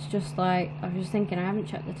I was just thinking I haven't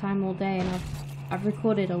checked the time all day, and I've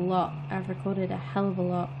recorded a lot. I've recorded a hell of a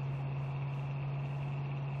lot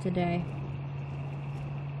today,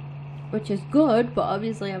 which is good, but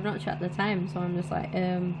obviously I've not checked the time, so I'm just like,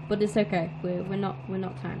 but it's okay. We're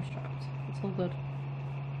not time strapped. It's all good.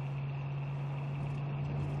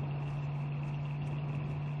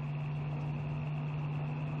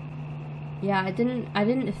 Yeah, I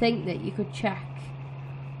didn't think that you could check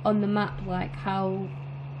on the map like how.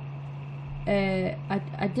 I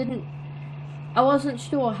wasn't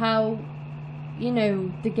sure how, you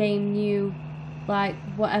know, the game knew, like,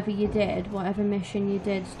 whatever you did, whatever mission you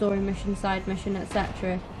did, story mission, side mission,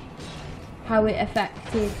 etc., how it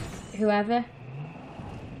affected whoever.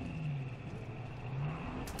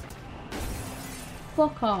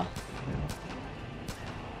 Fuck off.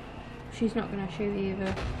 She's not gonna shoot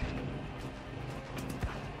either.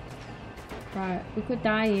 Right, we could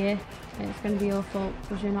die here. It's gonna be your fault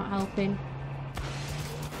because you're not helping.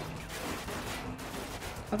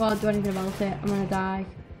 I can't do anything about it. I'm gonna die.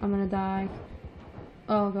 I'm gonna die.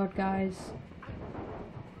 Oh god, guys.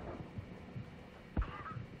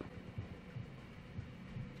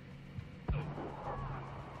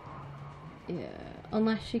 Yeah,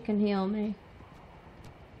 unless she can heal me.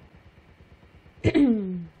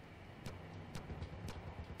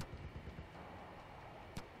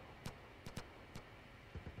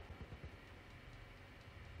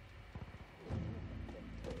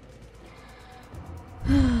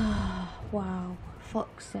 Wow,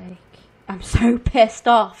 fuck's sake. I'm so pissed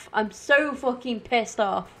off. I'm so fucking pissed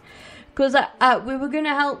off. Because we were going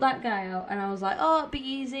to help that guy out. And I was like, oh, it'll be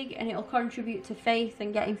easy. And it'll contribute to Faith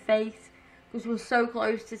and getting Faith. Because we're so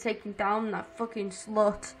close to taking down that fucking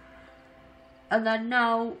slut. And then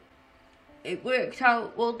now, it worked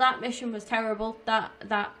out. Well, that mission was terrible. That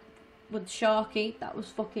with Sharky, that was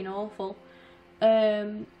fucking awful.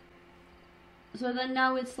 So then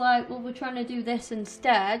now it's like, well, we're trying to do this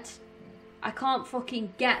instead. I can't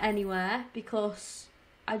fucking get anywhere because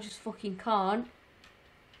I just fucking can't.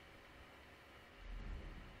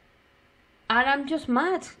 And I'm just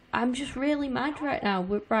mad. I'm just really mad right now.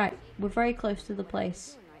 We're very close to the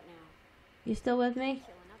place. You still with me?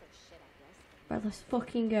 Right, let's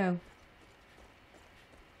fucking go.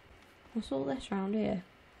 What's all this round here?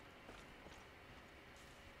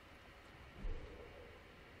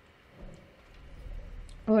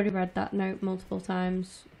 I already read that note multiple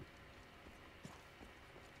times.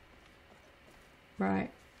 Right,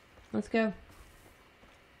 let's go.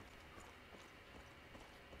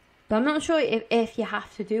 But I'm not sure if you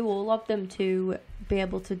have to do all of them to be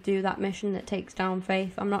able to do that mission that takes down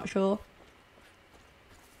Faith. I'm not sure.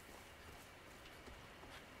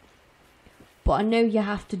 But I know you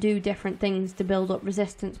have to do different things to build up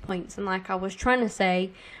resistance points. And like I was trying to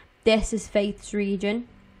say, this is Faith's region.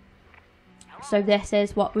 So this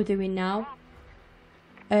is what we're doing now.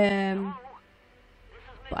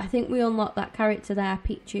 But I think we unlock that character there,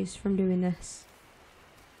 Peaches, from doing this.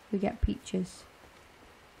 We get Peaches.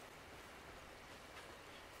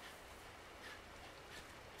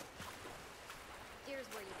 Here's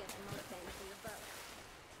where you get the most bang for your buck.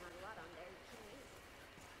 Not a lot on there, you can't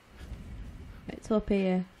eat. It's up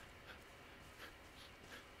here.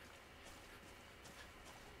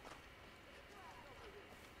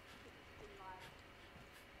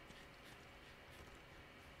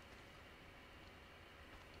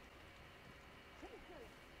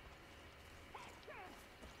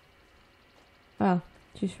 Oh,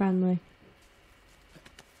 she's friendly.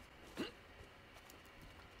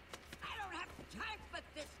 I don't have time for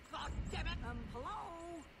this, goddammit! Hello?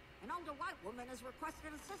 An older white woman has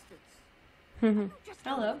requested assistance. Just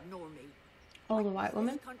Hello. Ignore me. Older white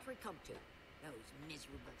woman. This country come to? Those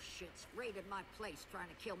miserable shits raided my place trying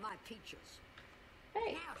to kill my Peaches.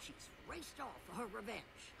 Hey. Now she's raced off for her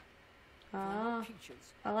revenge. Ah,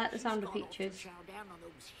 Peaches, I like the sound of she's gone off to Peaches. chow down on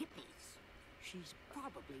those hippies. She's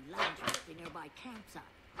probably lounging at the nearby campsite.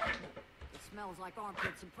 It smells like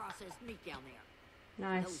armpits and processed meat down there.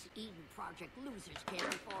 Nice. Those Eden Project losers can't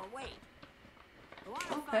be far away. Go on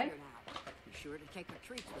and Okay. find her now. Be sure to take her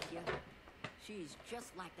treats with you. She's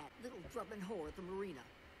just like that little drubbing whore at the marina.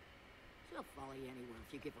 She'll follow you anywhere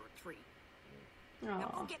if you give her a treat. Now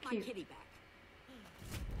go Oh, get my cute. kitty back.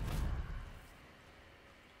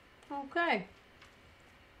 Okay.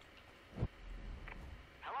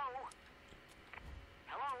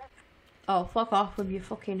 Oh, fuck off with your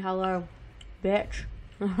fucking hello, bitch.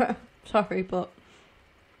 Sorry, but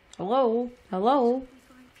hello, hello. We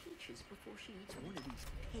find Peaches before she eats one of these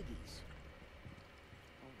piggies.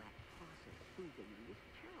 All that processed food they eat is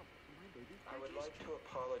terrible for my baby's I would like to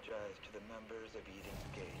apologize to the members of Eden's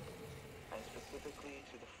Gate, and specifically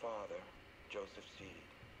to the father, Joseph Seed.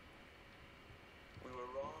 We were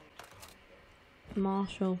wrong to come here.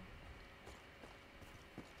 Marshall.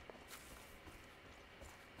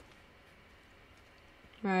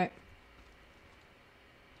 Right.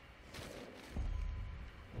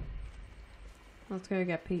 Let's go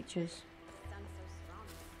get Peaches.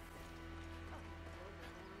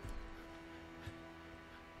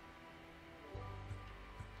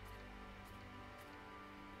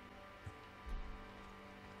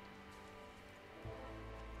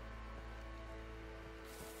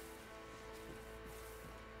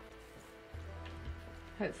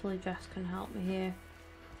 Hopefully Jess can help me here.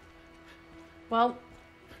 Well,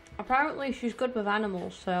 apparently she's good with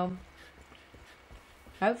animals, so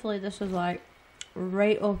hopefully this is like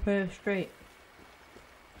right up her street.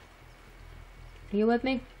 Are you with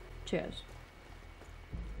me? Cheers.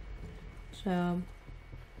 So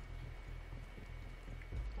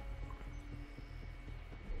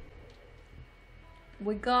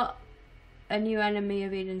we got a new enemy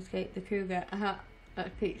of Eden's Gate, the cougar,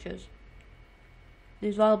 at Peaches.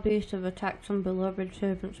 These wild beasts have attacked some beloved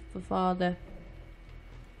servants of the father.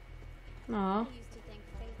 Aww.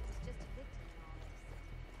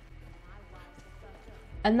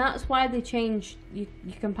 And that's why they change, your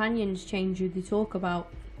companions change who they talk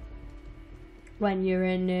about when you're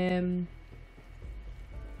in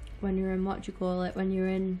what do you call it, when you're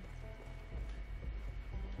in,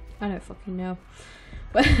 I don't fucking know.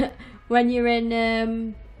 When you're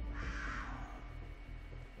in,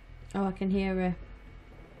 oh, I can hear her.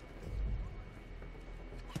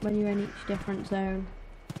 When you're in each different zone.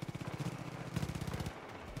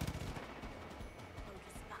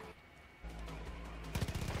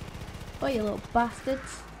 Oh, you little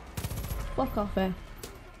bastards. Fuck off here.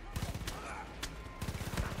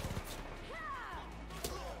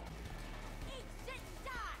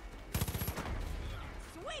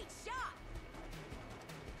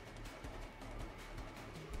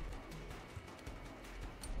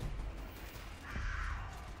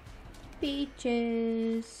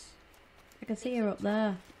 Peaches. I can see her up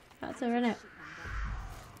there. That's her, innit?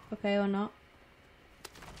 Okay, or not.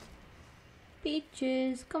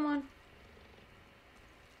 Peaches, come on.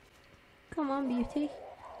 Come on, beauty.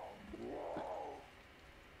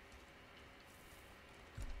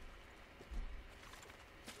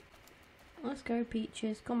 Let's go,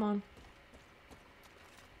 Peaches. Come on.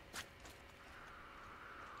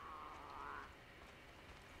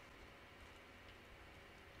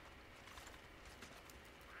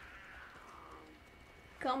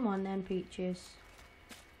 Come on then, Peaches.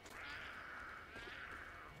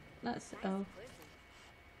 That's oh.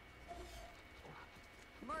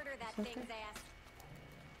 Murder that Okay. thing's ass.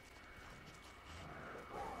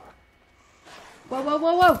 Whoa, whoa,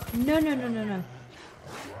 whoa, whoa! No, no, no, no, no.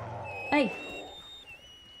 Hey!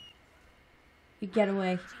 You get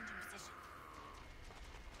away.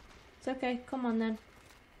 It's okay. Come on then.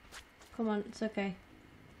 Come on. It's okay.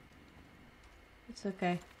 It's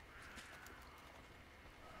okay.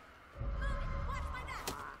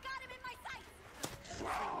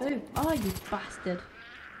 Ooh. Oh, you bastard.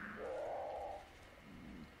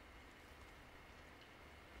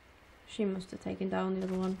 She must have taken down the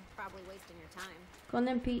other one. Probably wasting your time. Go on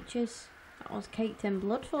then, Peaches. That was caked in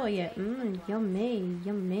blood for you. Mmm, yummy,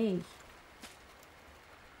 yummy.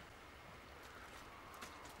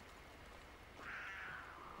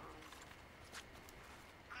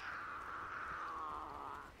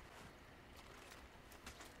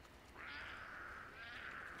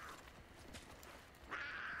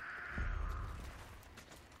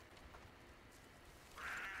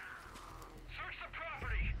 Search the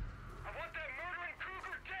property. I want that murdering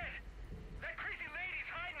cougar dead. That crazy lady's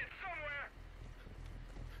hiding it somewhere.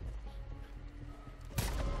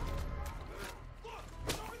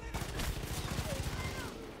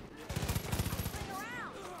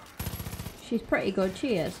 She's pretty good,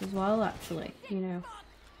 she is, as well, actually, you know.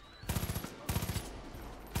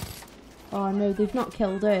 Oh no, they've not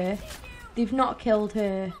killed her. They've not killed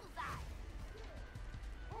her.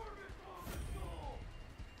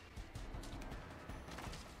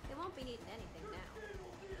 They won't be needing anything now.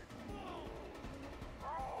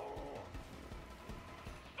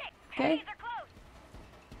 Okay.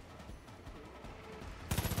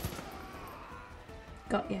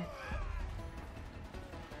 Got you.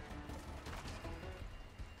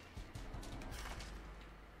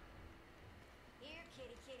 Here,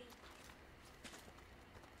 kitty, kitty.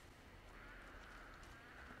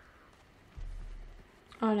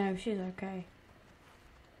 Oh no, she's okay.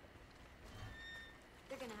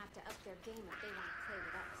 They're gonna have to up their game if they want to play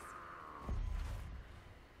with us.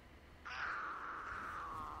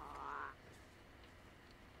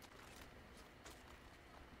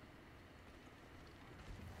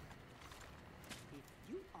 If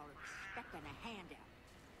you are expecting a handout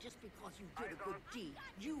just because you did a good deed,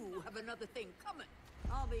 you have another thing coming.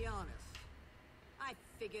 I'll be honest. I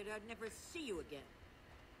figured I'd never see you again.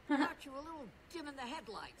 Thought you were a little dim in the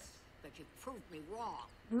headlights, but you proved me wrong.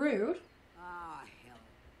 Rude. Ah, hell.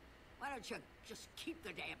 Why don't you just keep the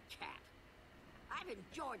damn cat? I've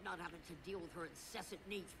enjoyed not having to deal with her incessant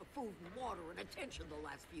needs for food and water and attention the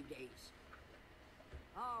last few days.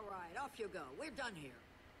 All right, off you go. We're done here.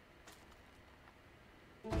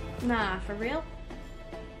 Nah, for real?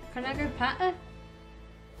 Can I go pet her?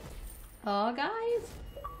 Oh, guys.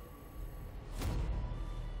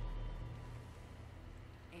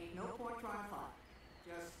 Ain't no point trying to fight.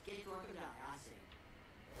 Just get drunk and die, I say.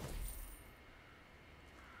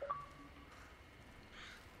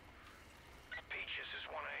 Peaches is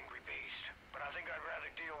one angry beast, but I think I'd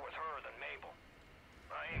rather deal with her than Mabel.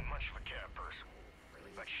 I ain't much of a cat person,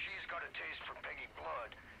 but she's got a taste for Peggy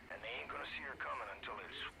blood, and they ain't gonna see her coming until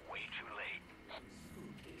it's way too late.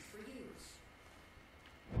 Food case for years.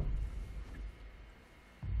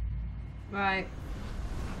 Right.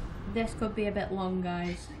 This could be a bit long,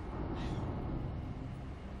 guys.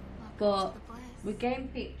 But we gain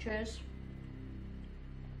pictures.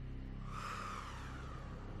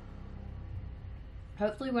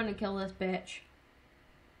 Hopefully we're gonna kill this bitch.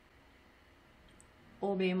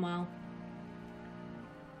 All being well.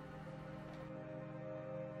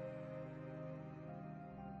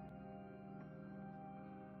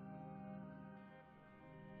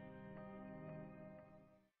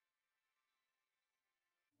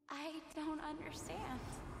 I don't understand.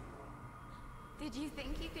 Did you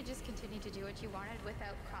think you could just continue to do what you wanted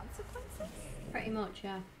without consequences? Pretty much,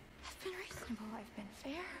 yeah. I've been reasonable, I've been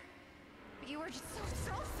fair. But you were just so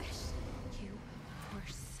selfish. You were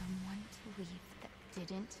someone to leave that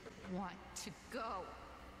didn't want to go.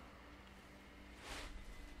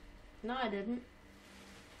 No, I didn't.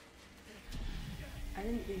 I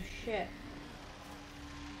didn't do shit.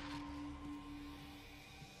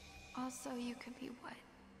 Also, you could be what?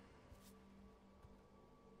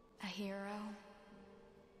 A hero?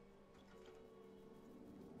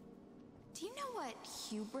 Do you know what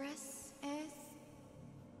hubris is?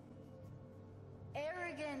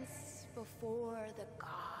 Arrogance before the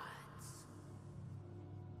gods.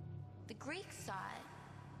 The Greeks saw it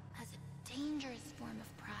as a dangerous form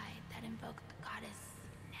of pride that invoked the goddess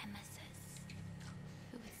Nemesis,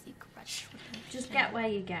 who would seek retribution. Just get where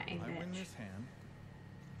you're getting, I win bitch. this hand.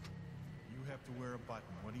 You have to wear a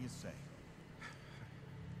button. What do you say?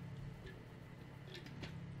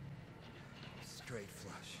 Straight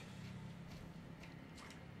flush.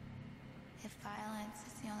 If violence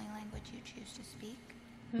is the only language you choose to speak,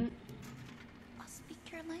 I'll speak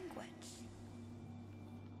your language.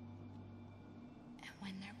 And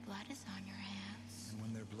when their blood is on your hands, And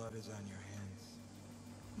when their blood is on your hands,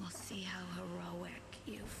 we'll see how heroic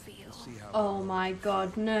you feel. we'll see how. Oh my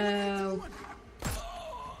god, no.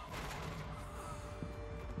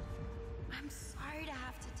 I'm sorry to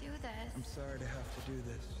have to do this. I'm sorry to have to do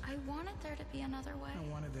this. I wanted there to be another way. I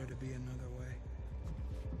wanted there to be another way.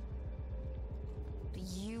 But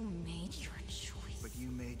you made your choice. But you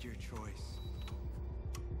made your choice.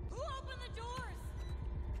 Who opened the doors?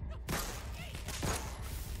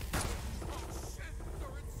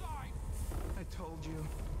 They're inside! I told you.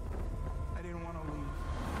 I didn't want to leave.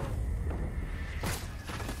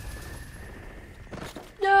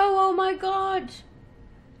 No, oh my god.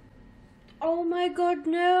 Oh my god,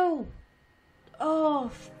 no. Oh,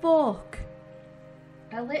 fuck.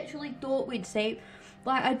 I literally thought we'd save...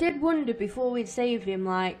 Like, I did wonder before we'd saved him,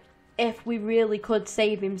 like, if we really could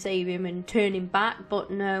save him and turn him back, but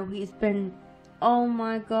no, he's been... Oh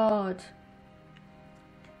my god.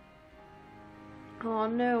 Oh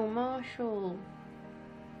no, Marshall.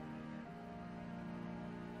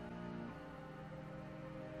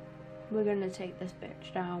 We're gonna take this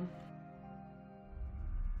bitch down.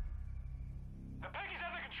 The Peggy's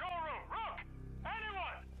at the control room! Rook!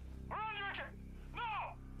 Anyone! We're under attack!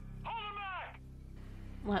 No! Hold him back!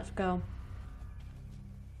 Let's go.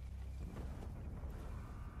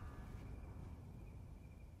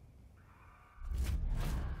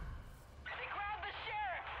 They grabbed the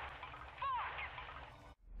sheriff! Fuck!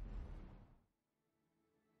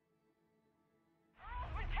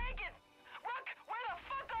 Earl's been taken! Rook, where the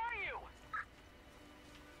fuck are you?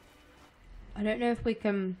 I don't know if we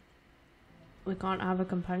can... We can't have a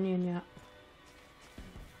companion yet.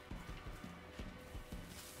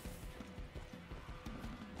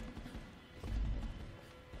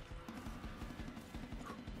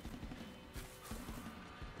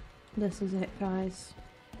 This is it, guys.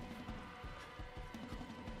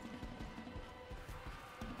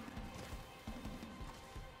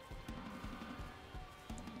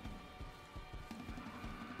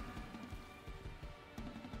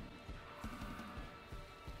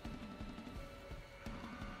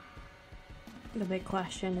 The big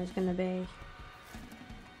question is going to be...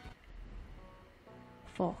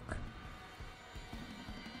 Fuck.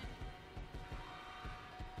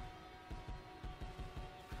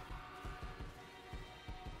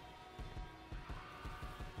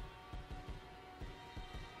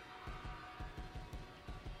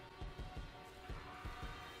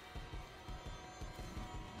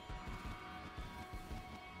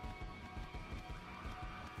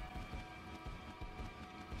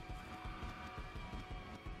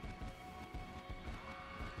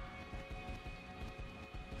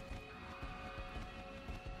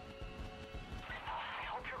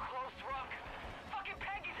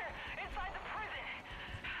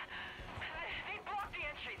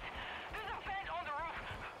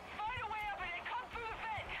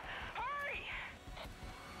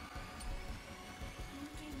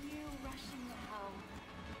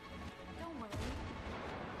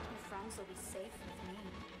 still be safe with me.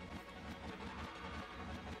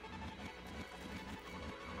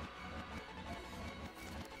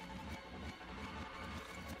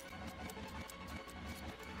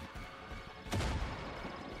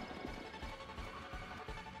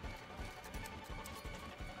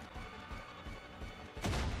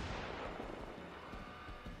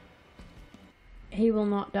 He will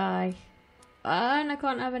not die. And I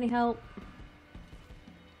can't have any help.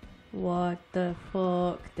 What the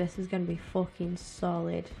fuck? This is gonna be fucking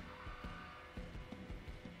solid.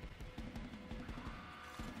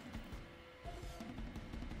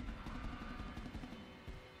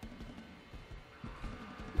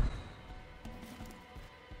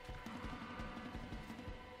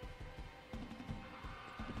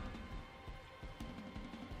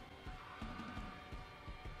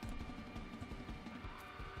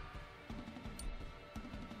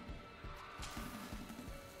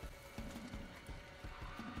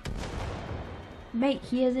 Mate,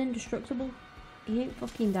 he is indestructible. He ain't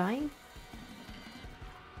fucking dying.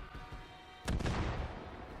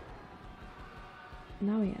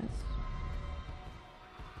 Now he is.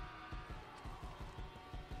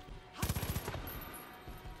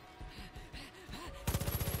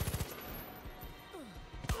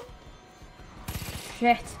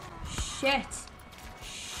 Shit. Shit.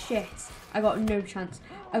 Shit. I got no chance.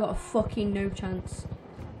 I got fucking no chance.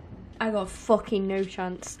 I got fucking no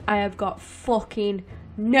chance. I have got fucking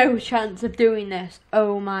no chance of doing this.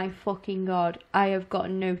 Oh my fucking god. I have got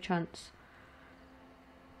no chance.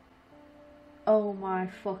 Oh my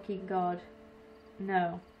fucking god.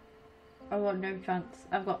 No. I've got no chance.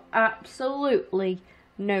 I've got absolutely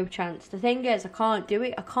no chance. The thing is, I can't do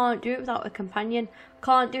it. I can't do it without a companion. I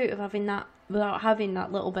can't do it without having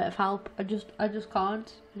that little bit of help. I just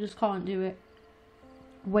can't. I just can't do it.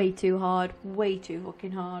 Way too hard. Way too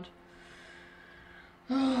fucking hard.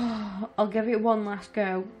 I'll give it one last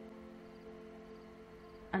go.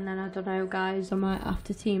 And then I don't know, guys, I might have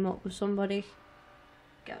to team up with somebody.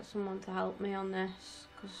 Get someone to help me on this.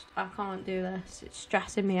 Because I can't do this. It's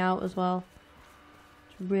stressing me out as well.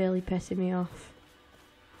 It's really pissing me off.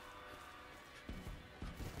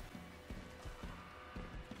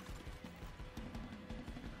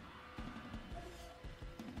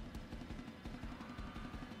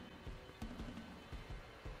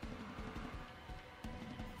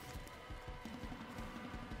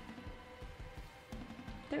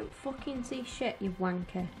 Don't fucking see shit, you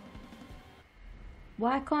wanker.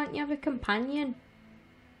 Why can't you have a companion?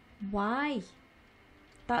 Why?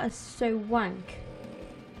 That is so wank.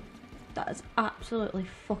 That is absolutely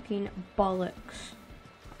fucking bollocks.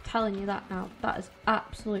 I'm telling you that now. That is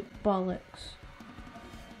absolute bollocks.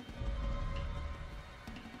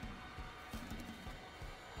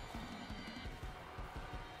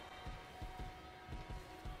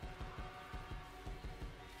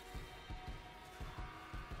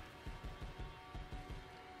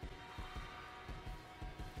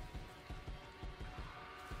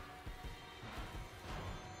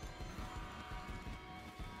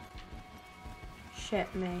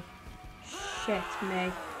 Shit me. Shit me.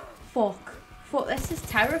 Fuck. Fuck, this is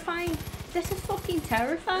terrifying. This is fucking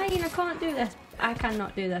terrifying. I can't do this. I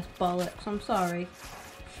cannot do this bollocks. I'm sorry.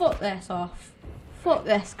 Fuck this off. Fuck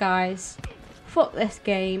this, guys. Fuck this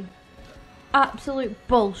game. Absolute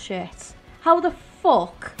bullshit. How the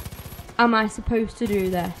fuck am I supposed to do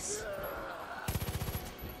this?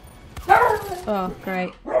 Oh,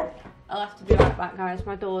 great. I'll have to be right back, guys.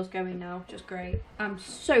 My door's going now. Just great. I'm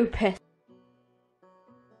so pissed.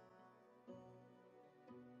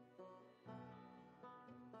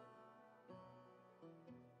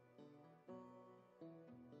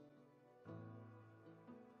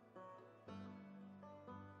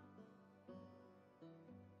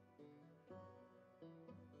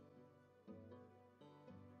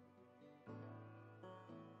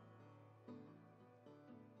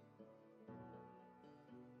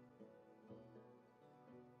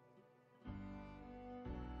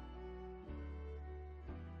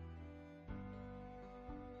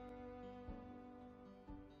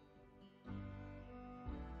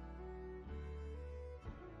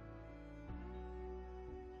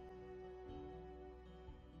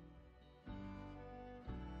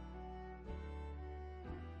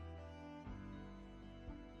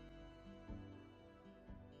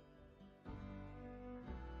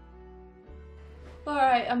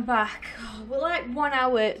 Alright, I'm back. We're like 1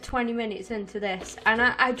 hour, 20 minutes into this, and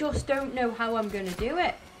I just don't know how I'm going to do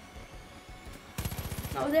it.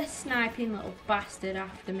 Oh, this sniping little bastard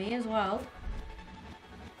after me as well.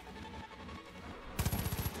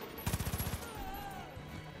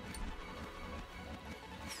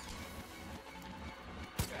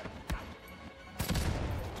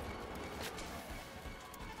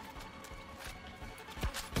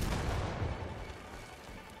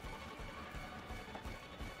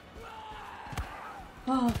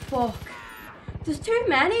 Oh, fuck. There's too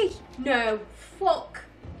many. No, fuck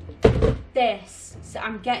this. So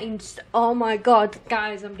I'm getting... Oh my god,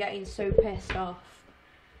 guys, I'm getting so pissed off.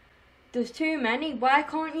 There's too many. Why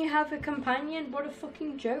can't you have a companion? What a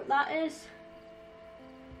fucking joke that is.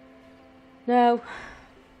 No.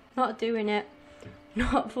 Not doing it.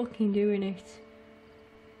 Not fucking doing it.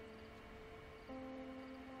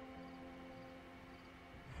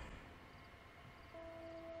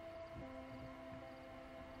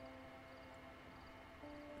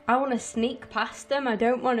 I want to sneak past them. I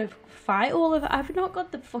don't want to fight all of it. I've not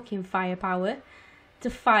got the fucking firepower to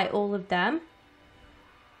fight all of them.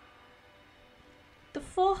 The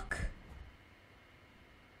fuck?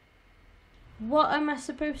 What am I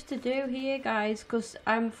supposed to do here, guys? Because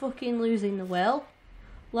I'm fucking losing the will.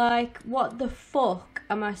 Like, what the fuck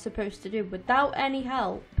am I supposed to do without any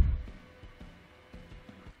help?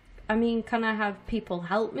 I mean, can I have people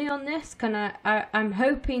help me on this? Can I'm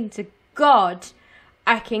hoping to God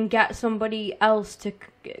I can get somebody else to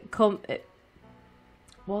come...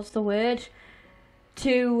 what's the word?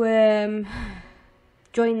 To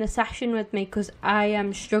join the session with me, because I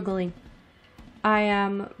am struggling. I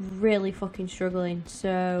am really fucking struggling,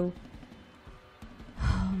 so...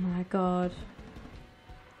 Oh my god.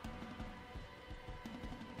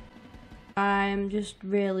 I'm just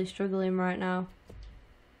really struggling right now.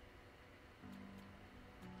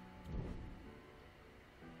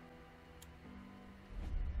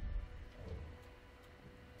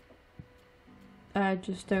 I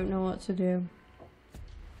just don't know what to do.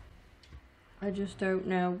 I just don't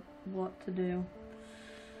know what to do.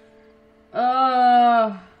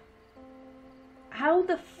 How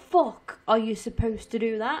the fuck are you supposed to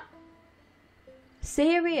do that?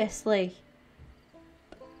 Seriously.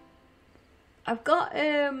 I've got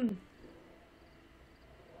I've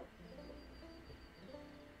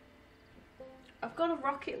got a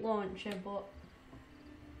rocket launcher, but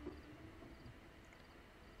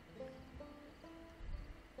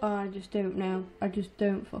oh, I just don't know. I just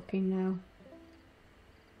don't fucking know.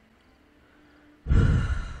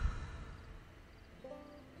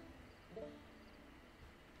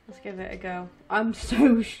 Let's give it a go. I'm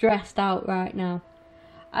so stressed out right now.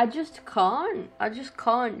 I just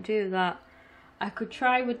can't do that. I could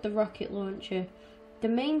try with the rocket launcher. The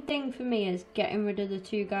main thing for me is getting rid of the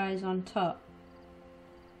two guys on top.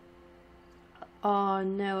 Oh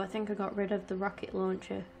no, I think I got rid of the rocket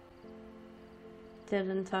launcher.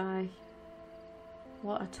 Didn't I?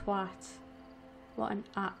 What a twat. What an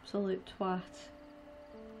absolute twat.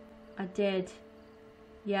 I did.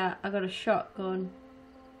 Yeah, I got a shotgun.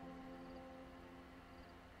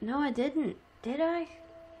 No, I didn't. Did I?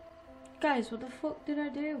 Guys, what the fuck did I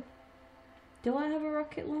do? Do I have a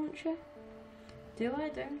rocket launcher? Do I,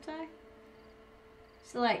 don't I?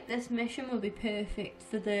 So like, this mission would be perfect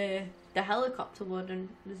for the helicopter would, and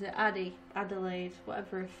was it Adelaide,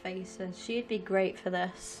 whatever her face is. She'd be great for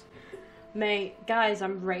this. Mate, guys,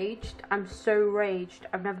 I'm raged. I'm so raged.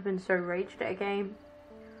 I've never been so raged at a game.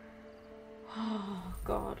 Oh,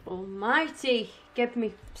 God almighty. Give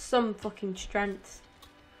me some fucking strength.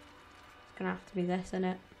 It's gonna have to be this,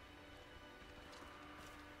 innit?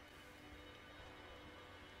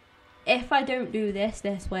 If I don't do this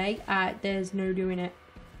way, there's no doing it.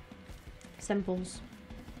 Simples.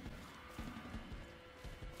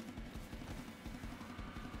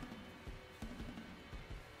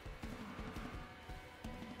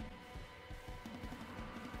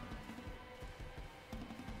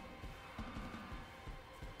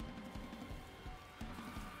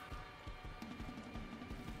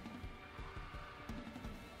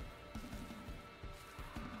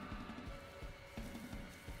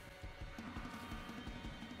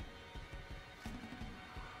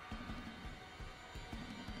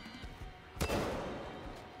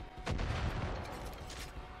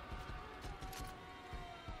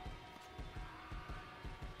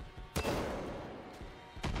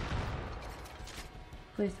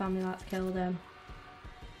 Please tell me that's killed him.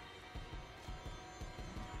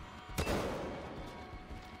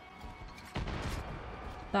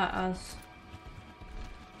 That has.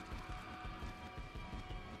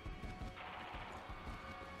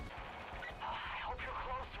 I hope you're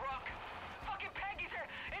close, Rook. Fucking Peggy's are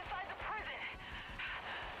inside the prison.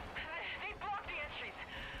 They blocked the entries.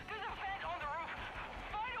 There's a vent on the roof.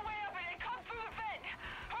 Find a way up and come through the vent.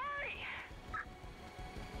 Hurry!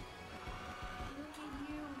 Look at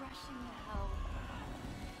you rushing to help.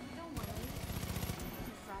 Don't worry.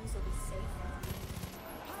 Your friends will be safe with me.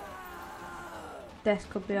 This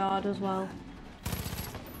could be hard as well.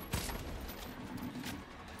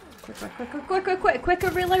 Quicker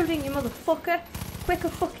reloading, you motherfucker. Quicker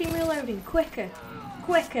fucking reloading, quicker.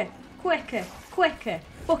 Quicker, quicker, quicker.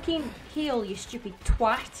 Fucking heal, you stupid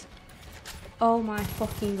twat. Oh my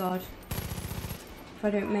fucking god. If I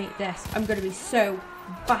don't make this, I'm gonna be so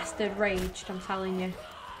bastard raged, I'm telling you.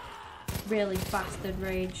 Really bastard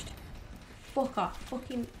raged. Fuck off.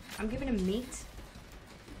 Fucking, I'm giving him meat.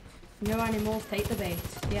 No animals take the bait.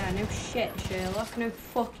 Yeah, no shit, Sherlock. No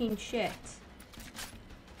fucking shit.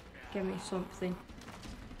 Give me something.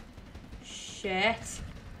 Shit.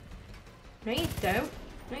 No, you don't.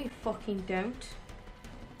 No, you fucking don't.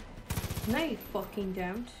 No, you fucking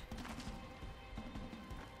don't.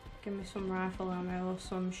 Give me some rifle ammo or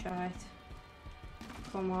some shite.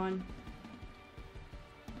 Come on.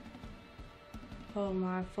 Oh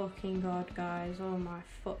my fucking god, guys. Oh my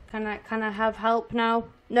fuck. Can I have help now?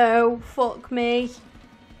 No, fuck me.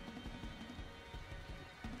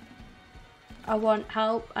 I want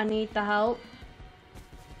help. I need the help.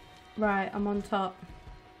 Right, I'm on top.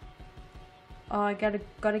 Oh, I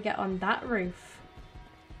gotta get on that roof.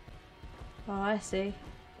 Oh, I see.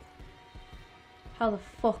 How the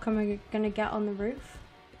fuck am I gonna get on the roof?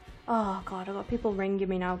 Oh god, I've got people ringing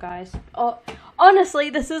me now, guys. Oh, honestly,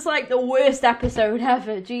 this is like the worst episode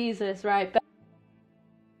ever. Jesus, right.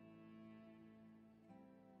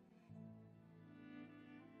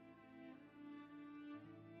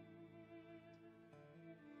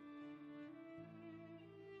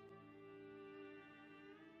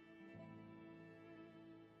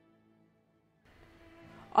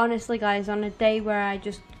 Honestly, guys, on a day where I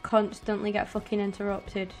just constantly get fucking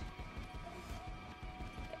interrupted,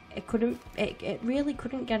 it really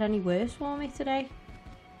couldn't get any worse for me today.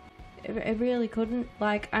 It really couldn't.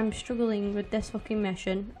 Like, I'm struggling with this fucking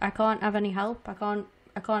mission. I can't have any help. I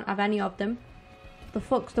can't have any of them. The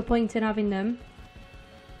fuck's the point in having them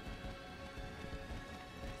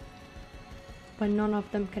when none of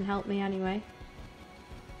them can help me anyway?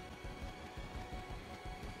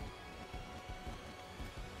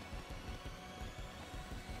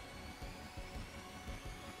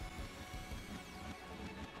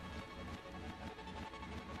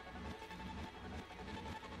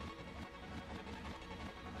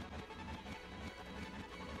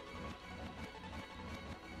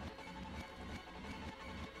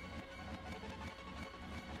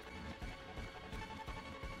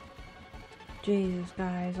 Jesus,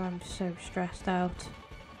 guys, I'm so stressed out.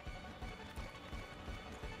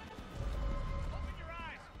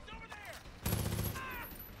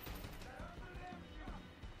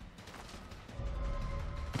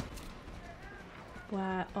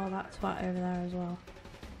 Where? Oh, that's what over there as well.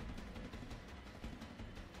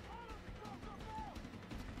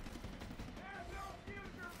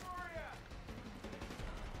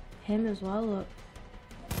 Him as well, look.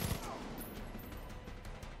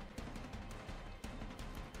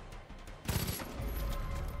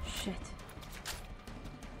 Shit.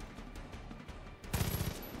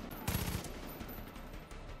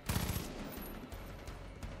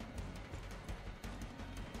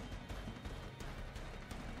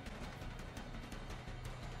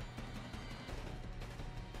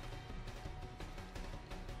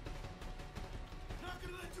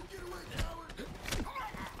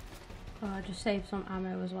 Oh, I just saved some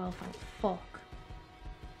ammo as well, thank fuck.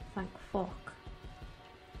 Thank fuck.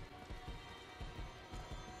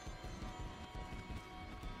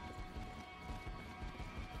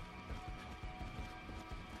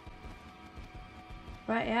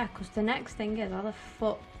 Right, yeah, because the next thing is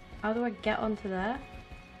how do I get onto there?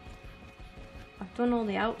 I've done all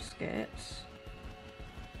the outskirts.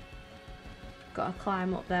 Gotta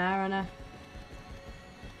climb up there and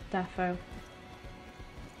defo.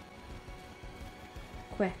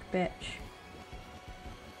 Quick, bitch.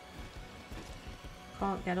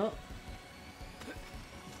 Can't get up.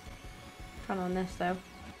 Can on this though.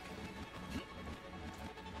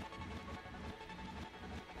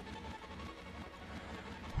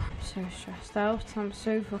 So stressed out. I'm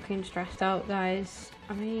so fucking stressed out, guys.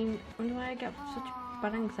 I mean, when do I get such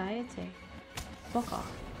bad anxiety? Fuck off.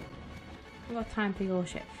 I've got time for your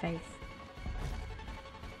shit, Faith.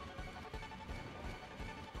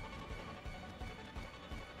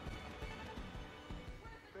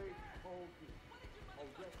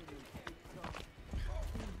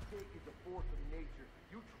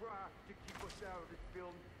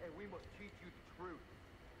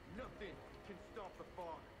 Nothing can stop the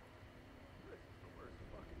Father. This is the worst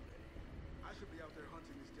fucking day. I should be out there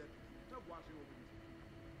hunting this deputy, not watching over these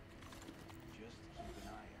people. Just keep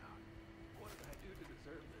an eye out. What did I do to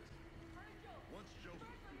deserve this? Once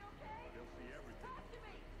Joseph sees them, they'll see everything.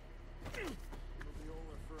 It'll be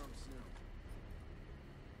over for him soon.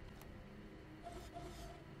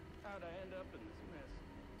 How'd I end up in this mess?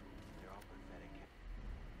 You're all pathetic.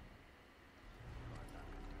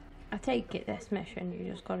 I take it this mission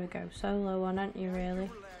you just gotta go solo on, aren't you, really?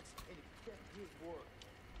 Relax and accept his word.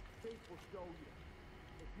 Faith will show you.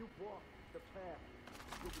 If you walk the path,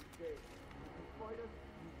 you'll be saved. If you fight us,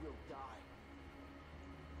 you will die.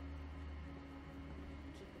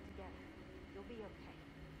 Keep it together. You'll be okay.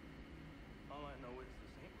 All I know is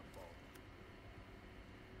this ain't my fault.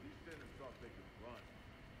 These sinners thought they could run,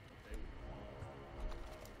 but they were wrong.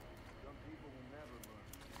 Some people will never learn.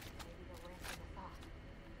 Maybe they'll learn from the thought.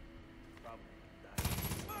 Probably die.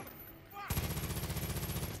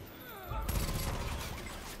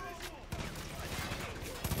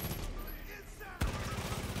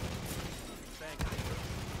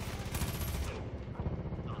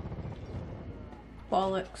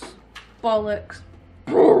 Bollocks. Bollocks.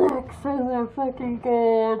 Bollocks. Oh my fucking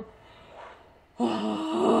god.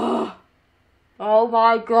 Oh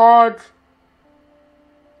my god.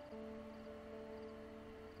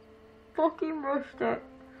 Fucking rushed it.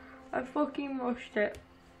 I fucking rushed it.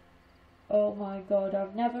 Oh my god,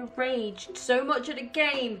 I've never raged so much at a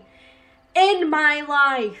game in my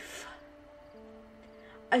life.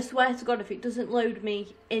 I swear to God, if it doesn't load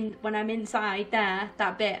me in when I'm inside there,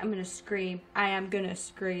 that bit, I'm gonna scream. I am gonna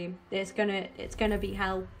scream. It's gonna be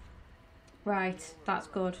hell. Right, that's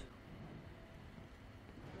good.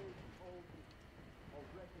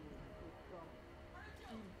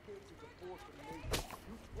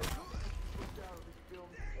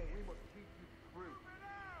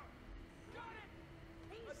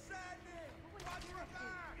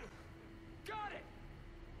 Got it!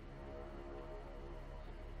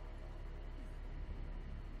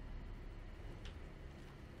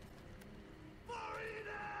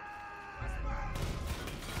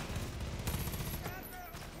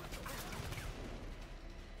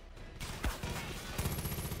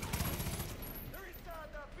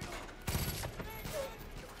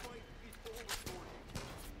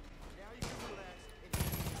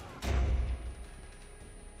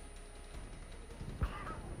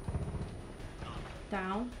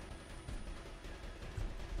 Down.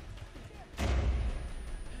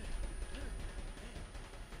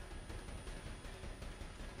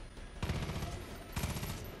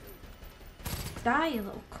 Die, you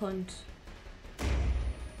little cunt. Who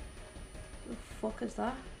the fuck is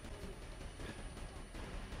that?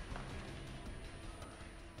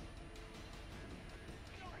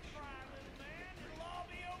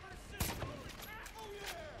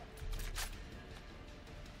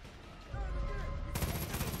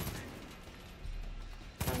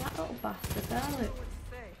 Oh, that little bastard there, look.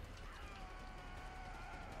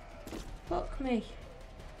 Fuck me.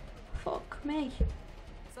 Fuck me.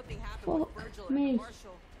 Something happened Fuck with Virgil me. and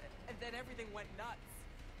Marshall, and then everything went nuts.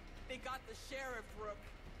 They got the sheriff, Rook.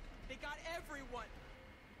 They got everyone.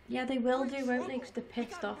 Yeah, they will do, won't they? Because they're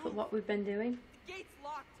pissed off at what we've been doing. The gate's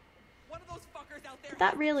locked. One of those fuckers out there. Did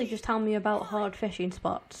that really just tell me about hard fishing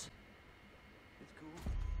spots? It's cool.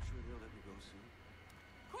 I'm sure they'll let me go soon.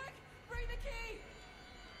 Quick, bring the key.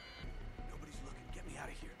 Nobody's looking. Get me out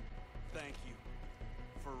of here. Thank you.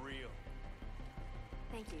 For real.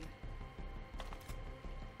 Thank you.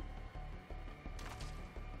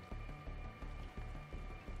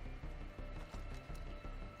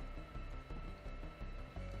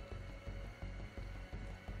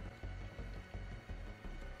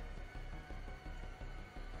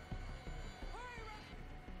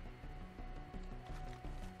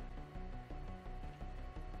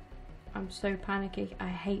 I'm so panicky. I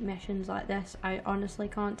hate missions like this. I honestly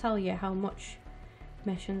can't tell you how much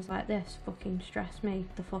missions like this fucking stress me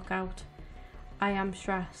the fuck out. I am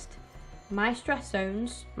stressed. My stress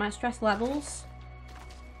zones, my stress levels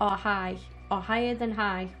are high, or higher than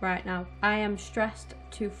high right now. I am stressed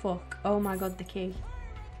to fuck. Oh my god, the key.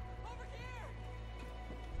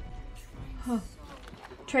 Oh.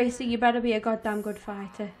 Tracy, you better be a goddamn good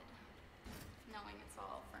fighter. Knowing it's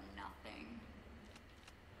all for nothing.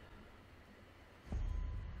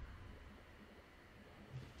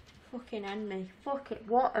 Fucking end me. Fuck it.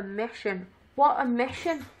 What a mission. What a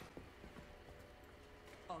mission.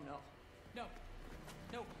 Oh no. No.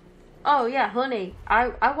 No. Oh yeah, honey.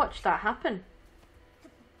 I watched that happen.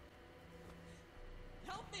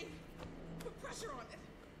 Help me. Put pressure on it.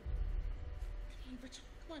 Come on, Richard.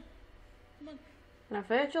 Come on. Come on. Now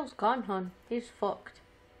Virgil's gone, hun. He's fucked.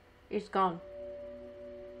 He's gone.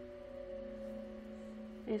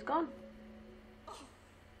 He's gone.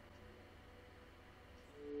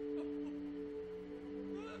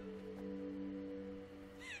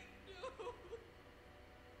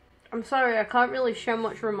 I'm sorry, I can't really show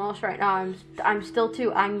much remorse right now. I'm still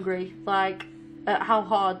too angry, like, at how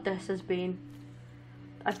hard this has been.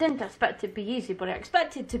 I didn't expect it to be easy, but I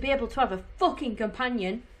expected to be able to have a fucking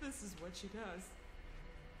companion. This is what she does.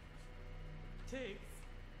 Takes.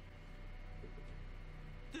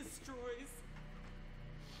 Destroys.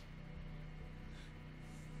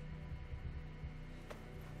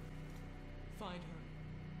 Find her.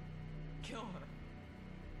 Kill her.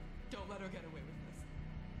 Don't let her get away with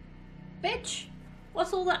this. Bitch,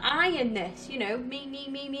 what's all the I in this? You know,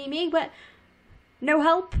 me. But no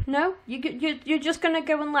help? No? You're just gonna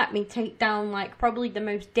go and let me take down, like, probably the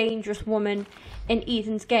most dangerous woman in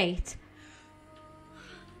Eden's Gate?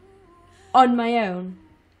 On my own?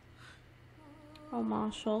 Oh,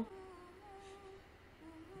 Marshall.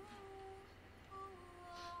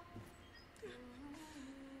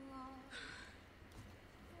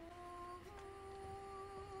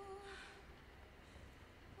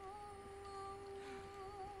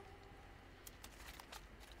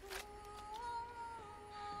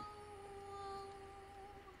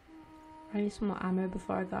 I need some more ammo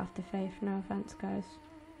before I go after Faith. No offense, guys.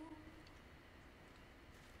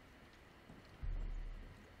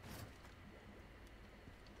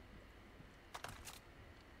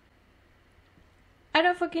 I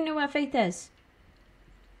don't fucking know where Faith is.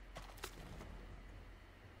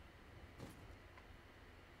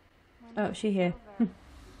 Oh, she here.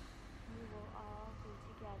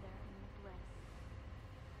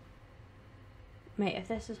 Mate, if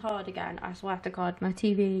this is hard again, I swear to God, my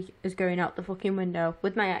TV is going out the fucking window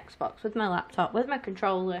with my Xbox, with my laptop, with my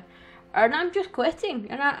controller, and I'm just quitting,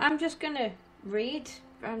 and I'm just gonna read,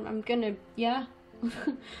 and I'm gonna, yeah.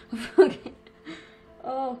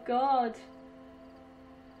 Oh, God.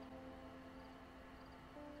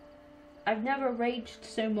 I've never raged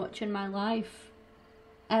so much in my life.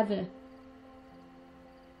 Ever.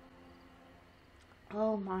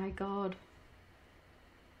 Oh my God.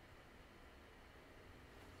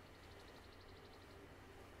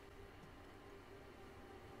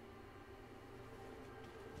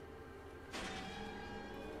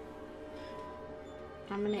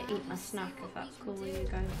 I'm gonna eat my snack if that's cool with you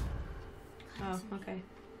guys. Oh, okay. And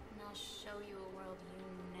I'll show you a world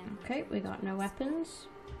you never. Okay, we got no weapons.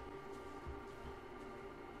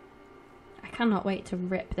 I cannot wait to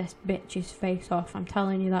rip this bitch's face off, I'm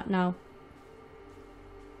telling you that now.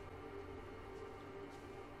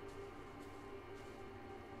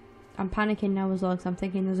 I'm panicking now as well because I'm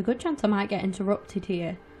thinking there's a good chance I might get interrupted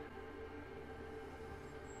here.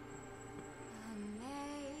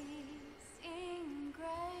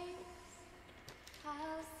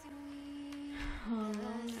 Oh no,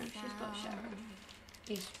 she's got Sheriff.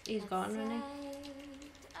 He's gone, isn't he?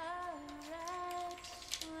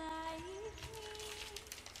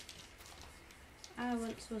 I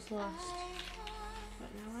once was lost, but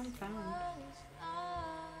now I'm found.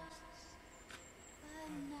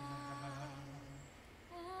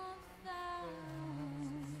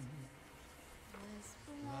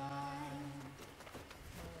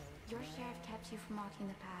 Your sheriff kept you from walking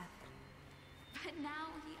the path. But now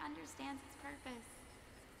he understands its purpose.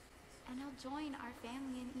 And he'll join our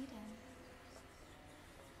family in Eden.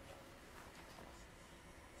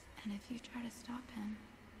 And if you try to stop him...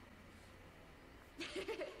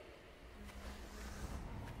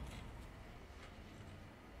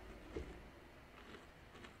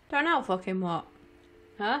 Don't know fucking what.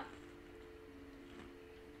 Huh?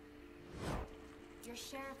 Your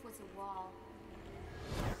sheriff was a wall.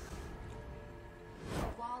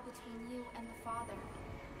 A wall between you and the Father.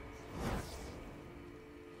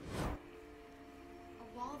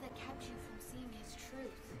 A wall that kept you from seeing his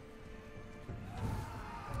truth.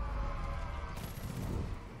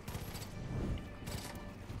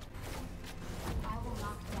 I will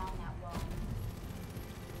knock down that wall.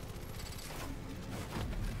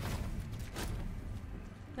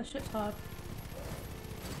 That shit's hard.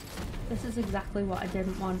 This is exactly what I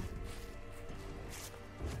didn't want.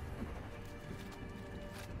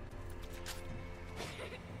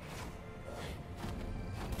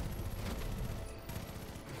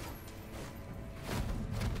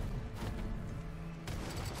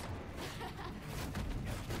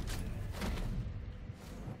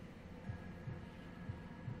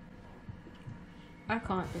 I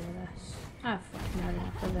can't do this. I've fucking had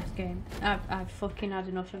enough of this game. I've fucking had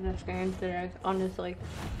enough of this game today, honestly.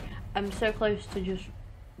 I'm so close to just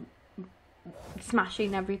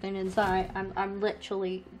smashing everything inside. I'm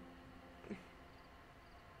literally...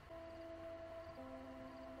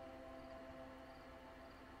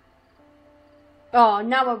 Oh,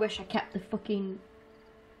 now I wish I kept the fucking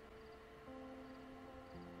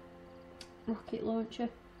rocket launcher.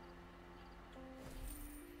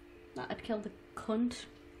 That'd kill the cunt.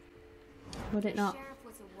 Would it not? The sheriff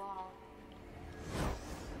was a wall.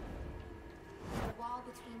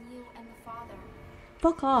 wall between you and the Father.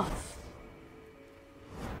 Fuck off.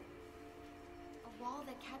 A wall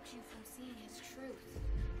that kept you from seeing his truth.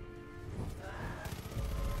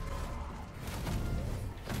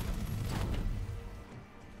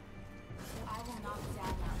 So I will knock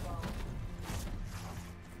down that wall.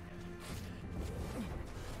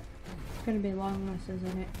 It's gonna be long, this,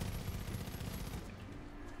 isn't it?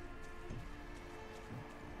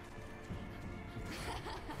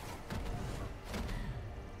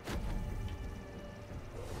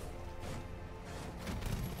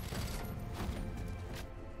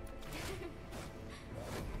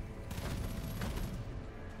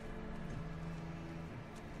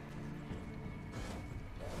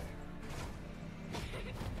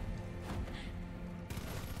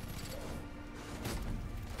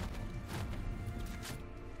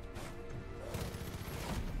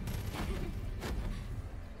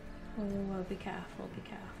 Oh, be careful, be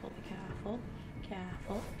careful, be careful,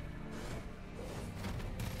 careful.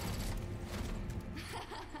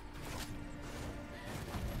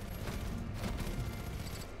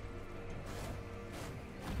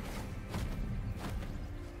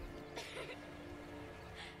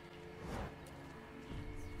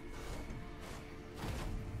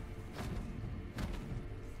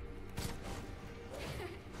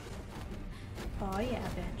 Oh yeah,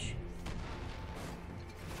 bitch.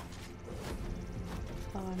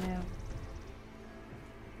 Oh no.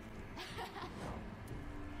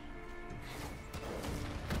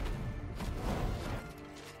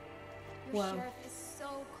 Your Whoa. sheriff is so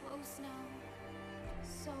close now.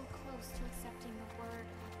 So close to accepting the word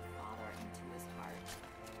of the Father into his heart.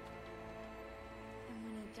 And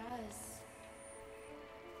when he does,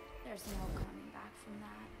 there's no coming back from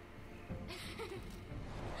that.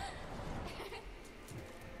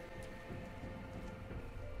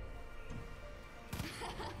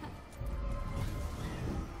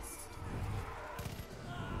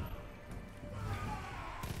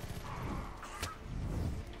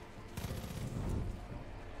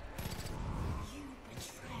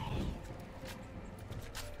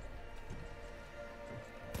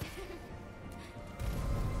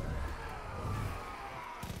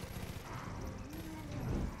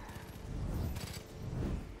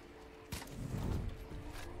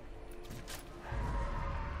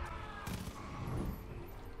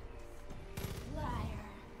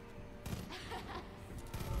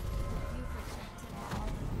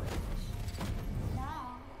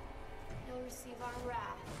 Receive our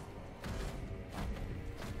wrath.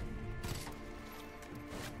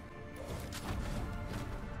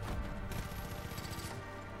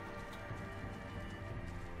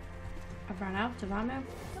 I've run out of ammo. Don't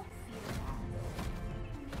fear that. I'll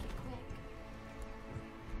make it quick.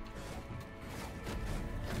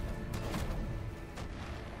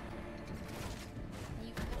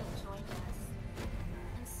 You could have joined us.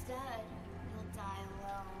 Instead, you'll die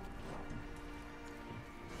alone.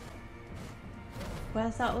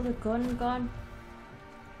 Where's that other gun gone?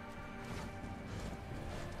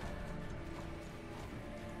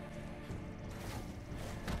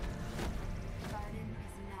 The garden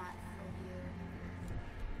is not for you.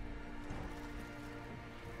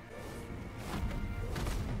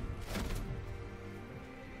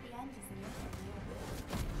 The end is near for you.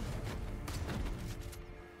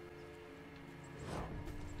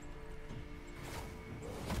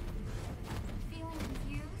 Feeling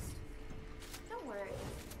confused? Don't worry.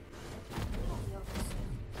 It'll be over soon.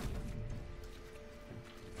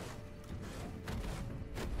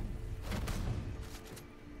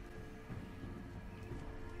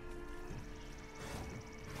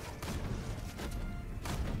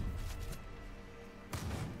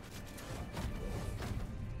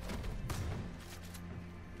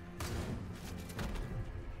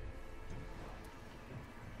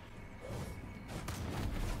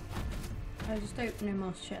 I just opening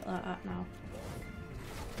more shit like that now.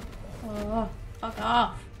 Oh, fuck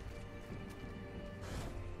off.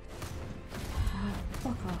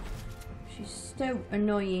 Fuck off. She's so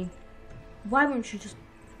annoying. Why won't she just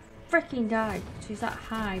freaking die? She's that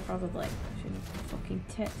high, probably. She's fucking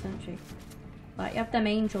tits, isn't she? Like, you have them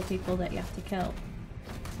angel people that you have to kill.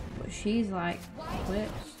 But she's like,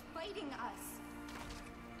 clips. Fighting us.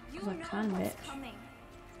 You 'Cause I know can, what's bitch. coming.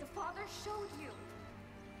 The Father showed you.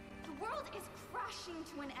 The world is crashing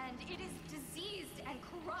to an end. It is diseased and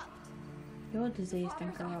corrupt. You're diseased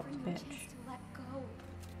and Father's corrupt, offering you a bitch. chance to let go.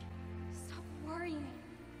 Stop worrying.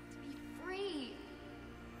 To be free.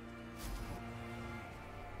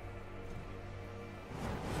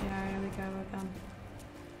 Yeah, here we go again.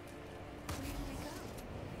 Where did I go?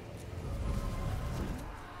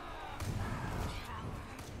 Coward.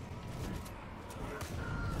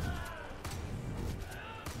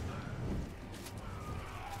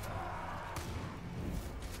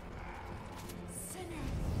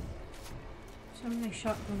 So many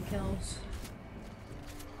shotgun kills.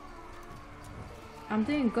 I'm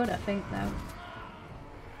doing good, I think, though.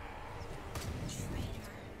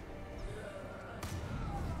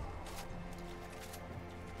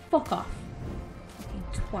 Fuck off. Fucking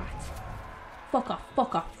twat. Fuck off,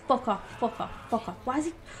 fuck off, fuck off, fuck off, fuck off. Why is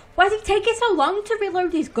he taking so long to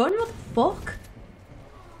reload his gun? What the fuck?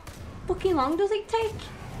 Fucking long does it take?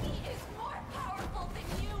 He is more powerful than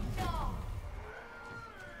you know.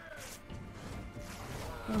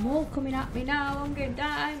 They're all coming at me now. I'm gonna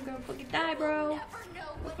die. I'm gonna fucking die, bro.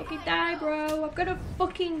 Fucking die, bro. I'm gonna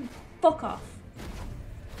fucking fuck off.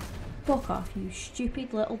 Fuck off, you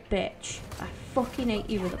stupid little bitch. I fucking hate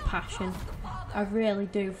you with a passion. I really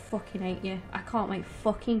do fucking hate you. I can't wait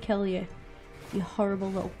fucking kill you. You horrible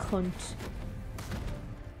little cunt.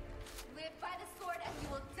 Live by the sword and you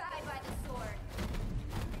will die by the sword.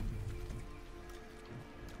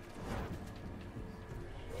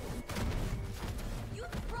 You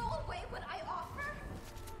throw away what I offer?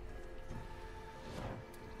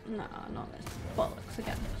 Nah, not this bollocks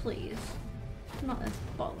again, please. Not this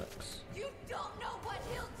bollocks. You don't know what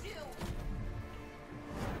he'll do.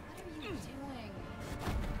 What are you doing?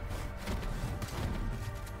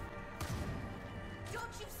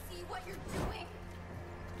 Don't you see what you're doing?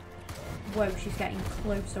 Whoa, she's getting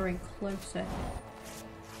closer and closer.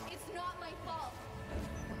 It's not my fault.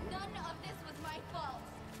 None of this was my fault.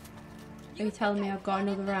 Are you telling me I've got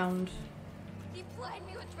another round? He plied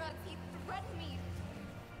me with drugs. He threatened me.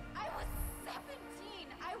 I was 17.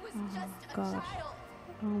 I was just a God. child.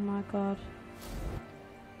 Oh my god.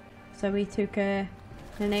 So he took her,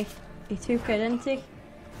 didn't he? He took her, didn't he?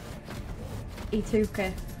 He took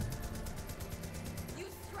her. You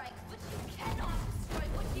strike, but you cannot destroy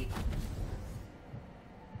what he...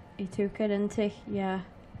 He took her, didn't he? Yeah.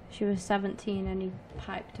 She was 17 and he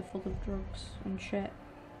piped her full of drugs and shit.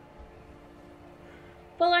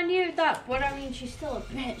 Well, I knew that, but I mean, she's still a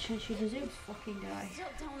bitch and she deserves to fucking die. You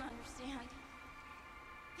still don't understand.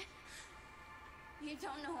 You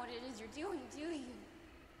don't know what it is you're doing, do you?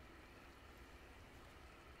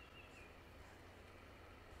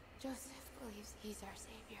 Joseph believes he's our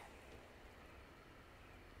savior.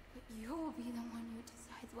 But you will be the one who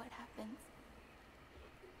decides what happens.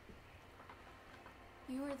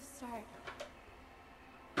 You are the start.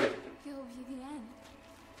 You'll be the end.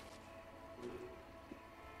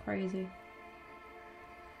 Crazy.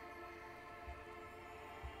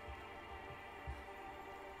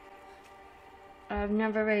 I've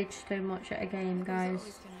never raged so much at a game, guys. It's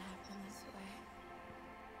always gonna happen this way.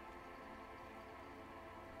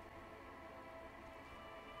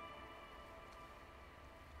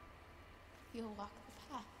 You'll walk the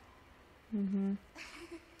path. Mhm.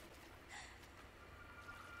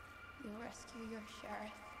 You'll rescue your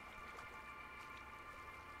sheriff.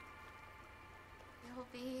 You'll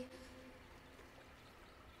be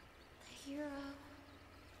the hero.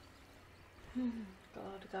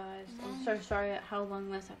 God, guys, I'm so sorry at how long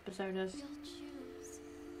this episode is. You'll choose.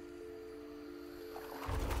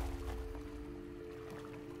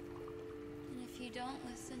 And if you don't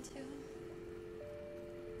listen to him,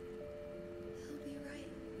 he'll be right.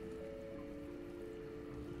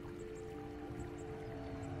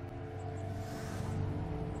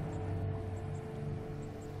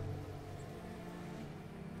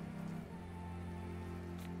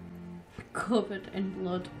 Covered in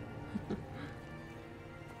blood.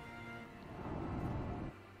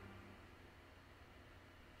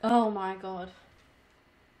 Oh my god.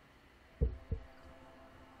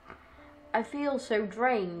 I feel so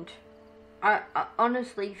drained. I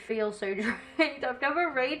honestly feel so drained. I've never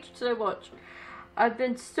raged so much. I've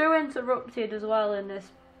been so interrupted as well in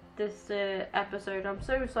this episode. I'm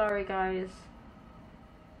so sorry, guys.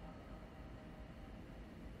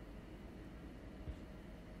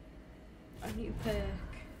 A new perk.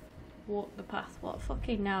 Walk the path. What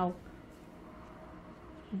fucking now?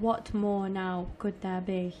 What more now could there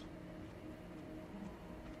be?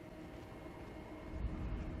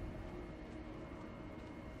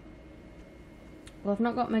 Well, I've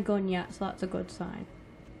not got my gun yet, so that's a good sign.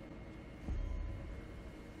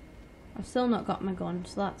 I've still not got my gun,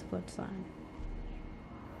 so that's a good sign.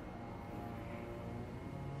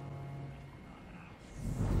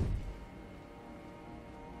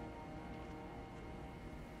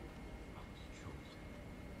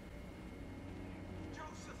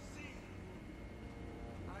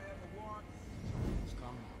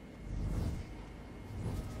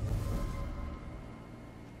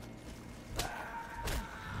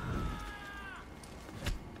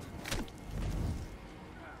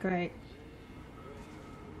 Great.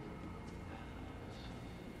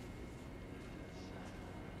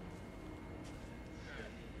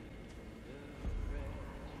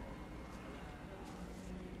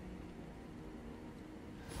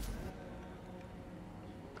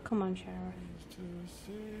 Come on, Sheriff.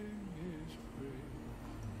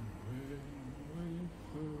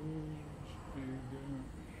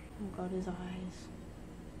 Oh God, his eyes.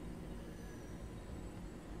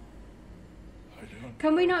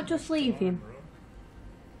 Can we not just leave him?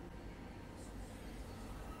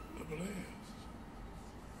 The blaze.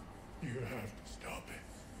 You have to stop it.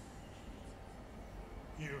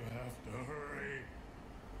 You have to hurry.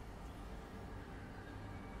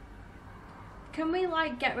 Can we,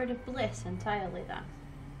 like, get rid of Bliss entirely then?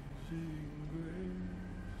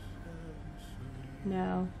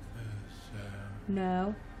 No.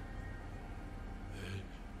 No.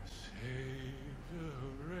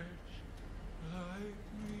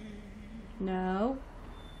 No.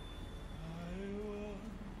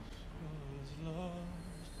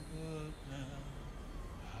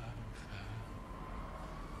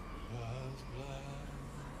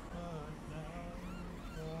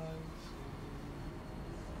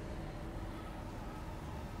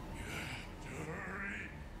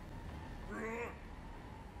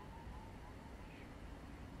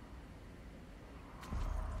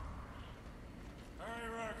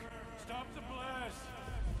 Stop the blast!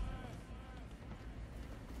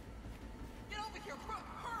 Get over here, Brooke!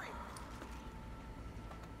 Hurry!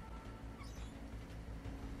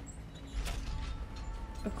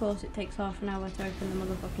 Of course, it takes half an hour to open the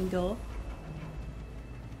motherfucking door.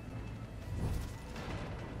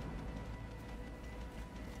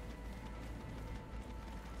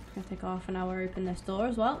 It's gonna take half an hour to open this door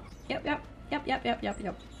as well. Yep. Yep.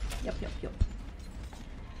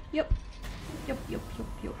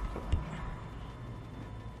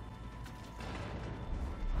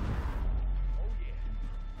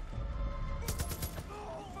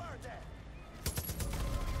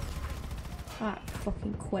 I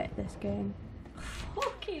fucking quit this game.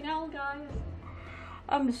 Fucking hell, guys.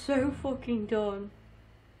 I'm so fucking done.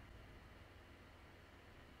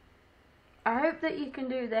 I hope that you can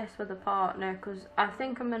do this with a partner, because I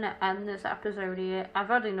think I'm going to end this episode here. I've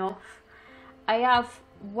had enough. I have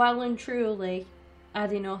well and truly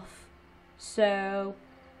had enough. So,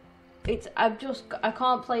 I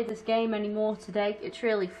can't play this game anymore today. It's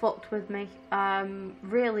really fucked with me. I'm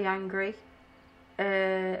really angry.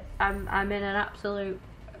 I'm in an absolute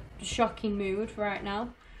shocking mood right now.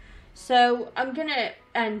 So, I'm going to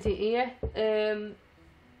end it here.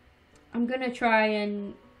 I'm going to try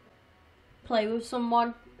and play with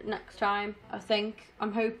someone next time, I think.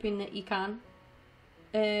 I'm hoping that you can.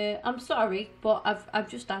 I'm sorry, but I've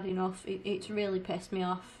just had enough. It's really pissed me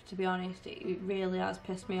off, to be honest. It really has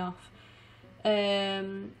pissed me off.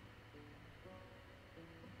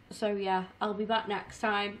 So yeah, I'll be back next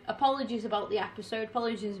time. Apologies about the episode.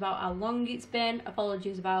 Apologies about how long it's been.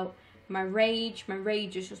 Apologies about my rage. My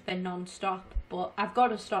rage has just been non-stop. But I've got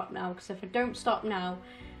to stop now, because if I don't stop now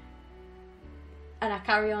and I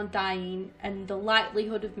carry on dying, and the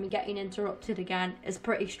likelihood of me getting interrupted again is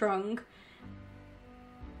pretty strong.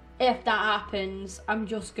 If that happens, I'm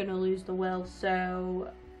just going to lose the will.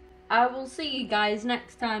 So I will see you guys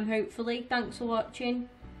next time, hopefully. Thanks for watching.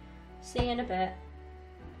 See you in a bit.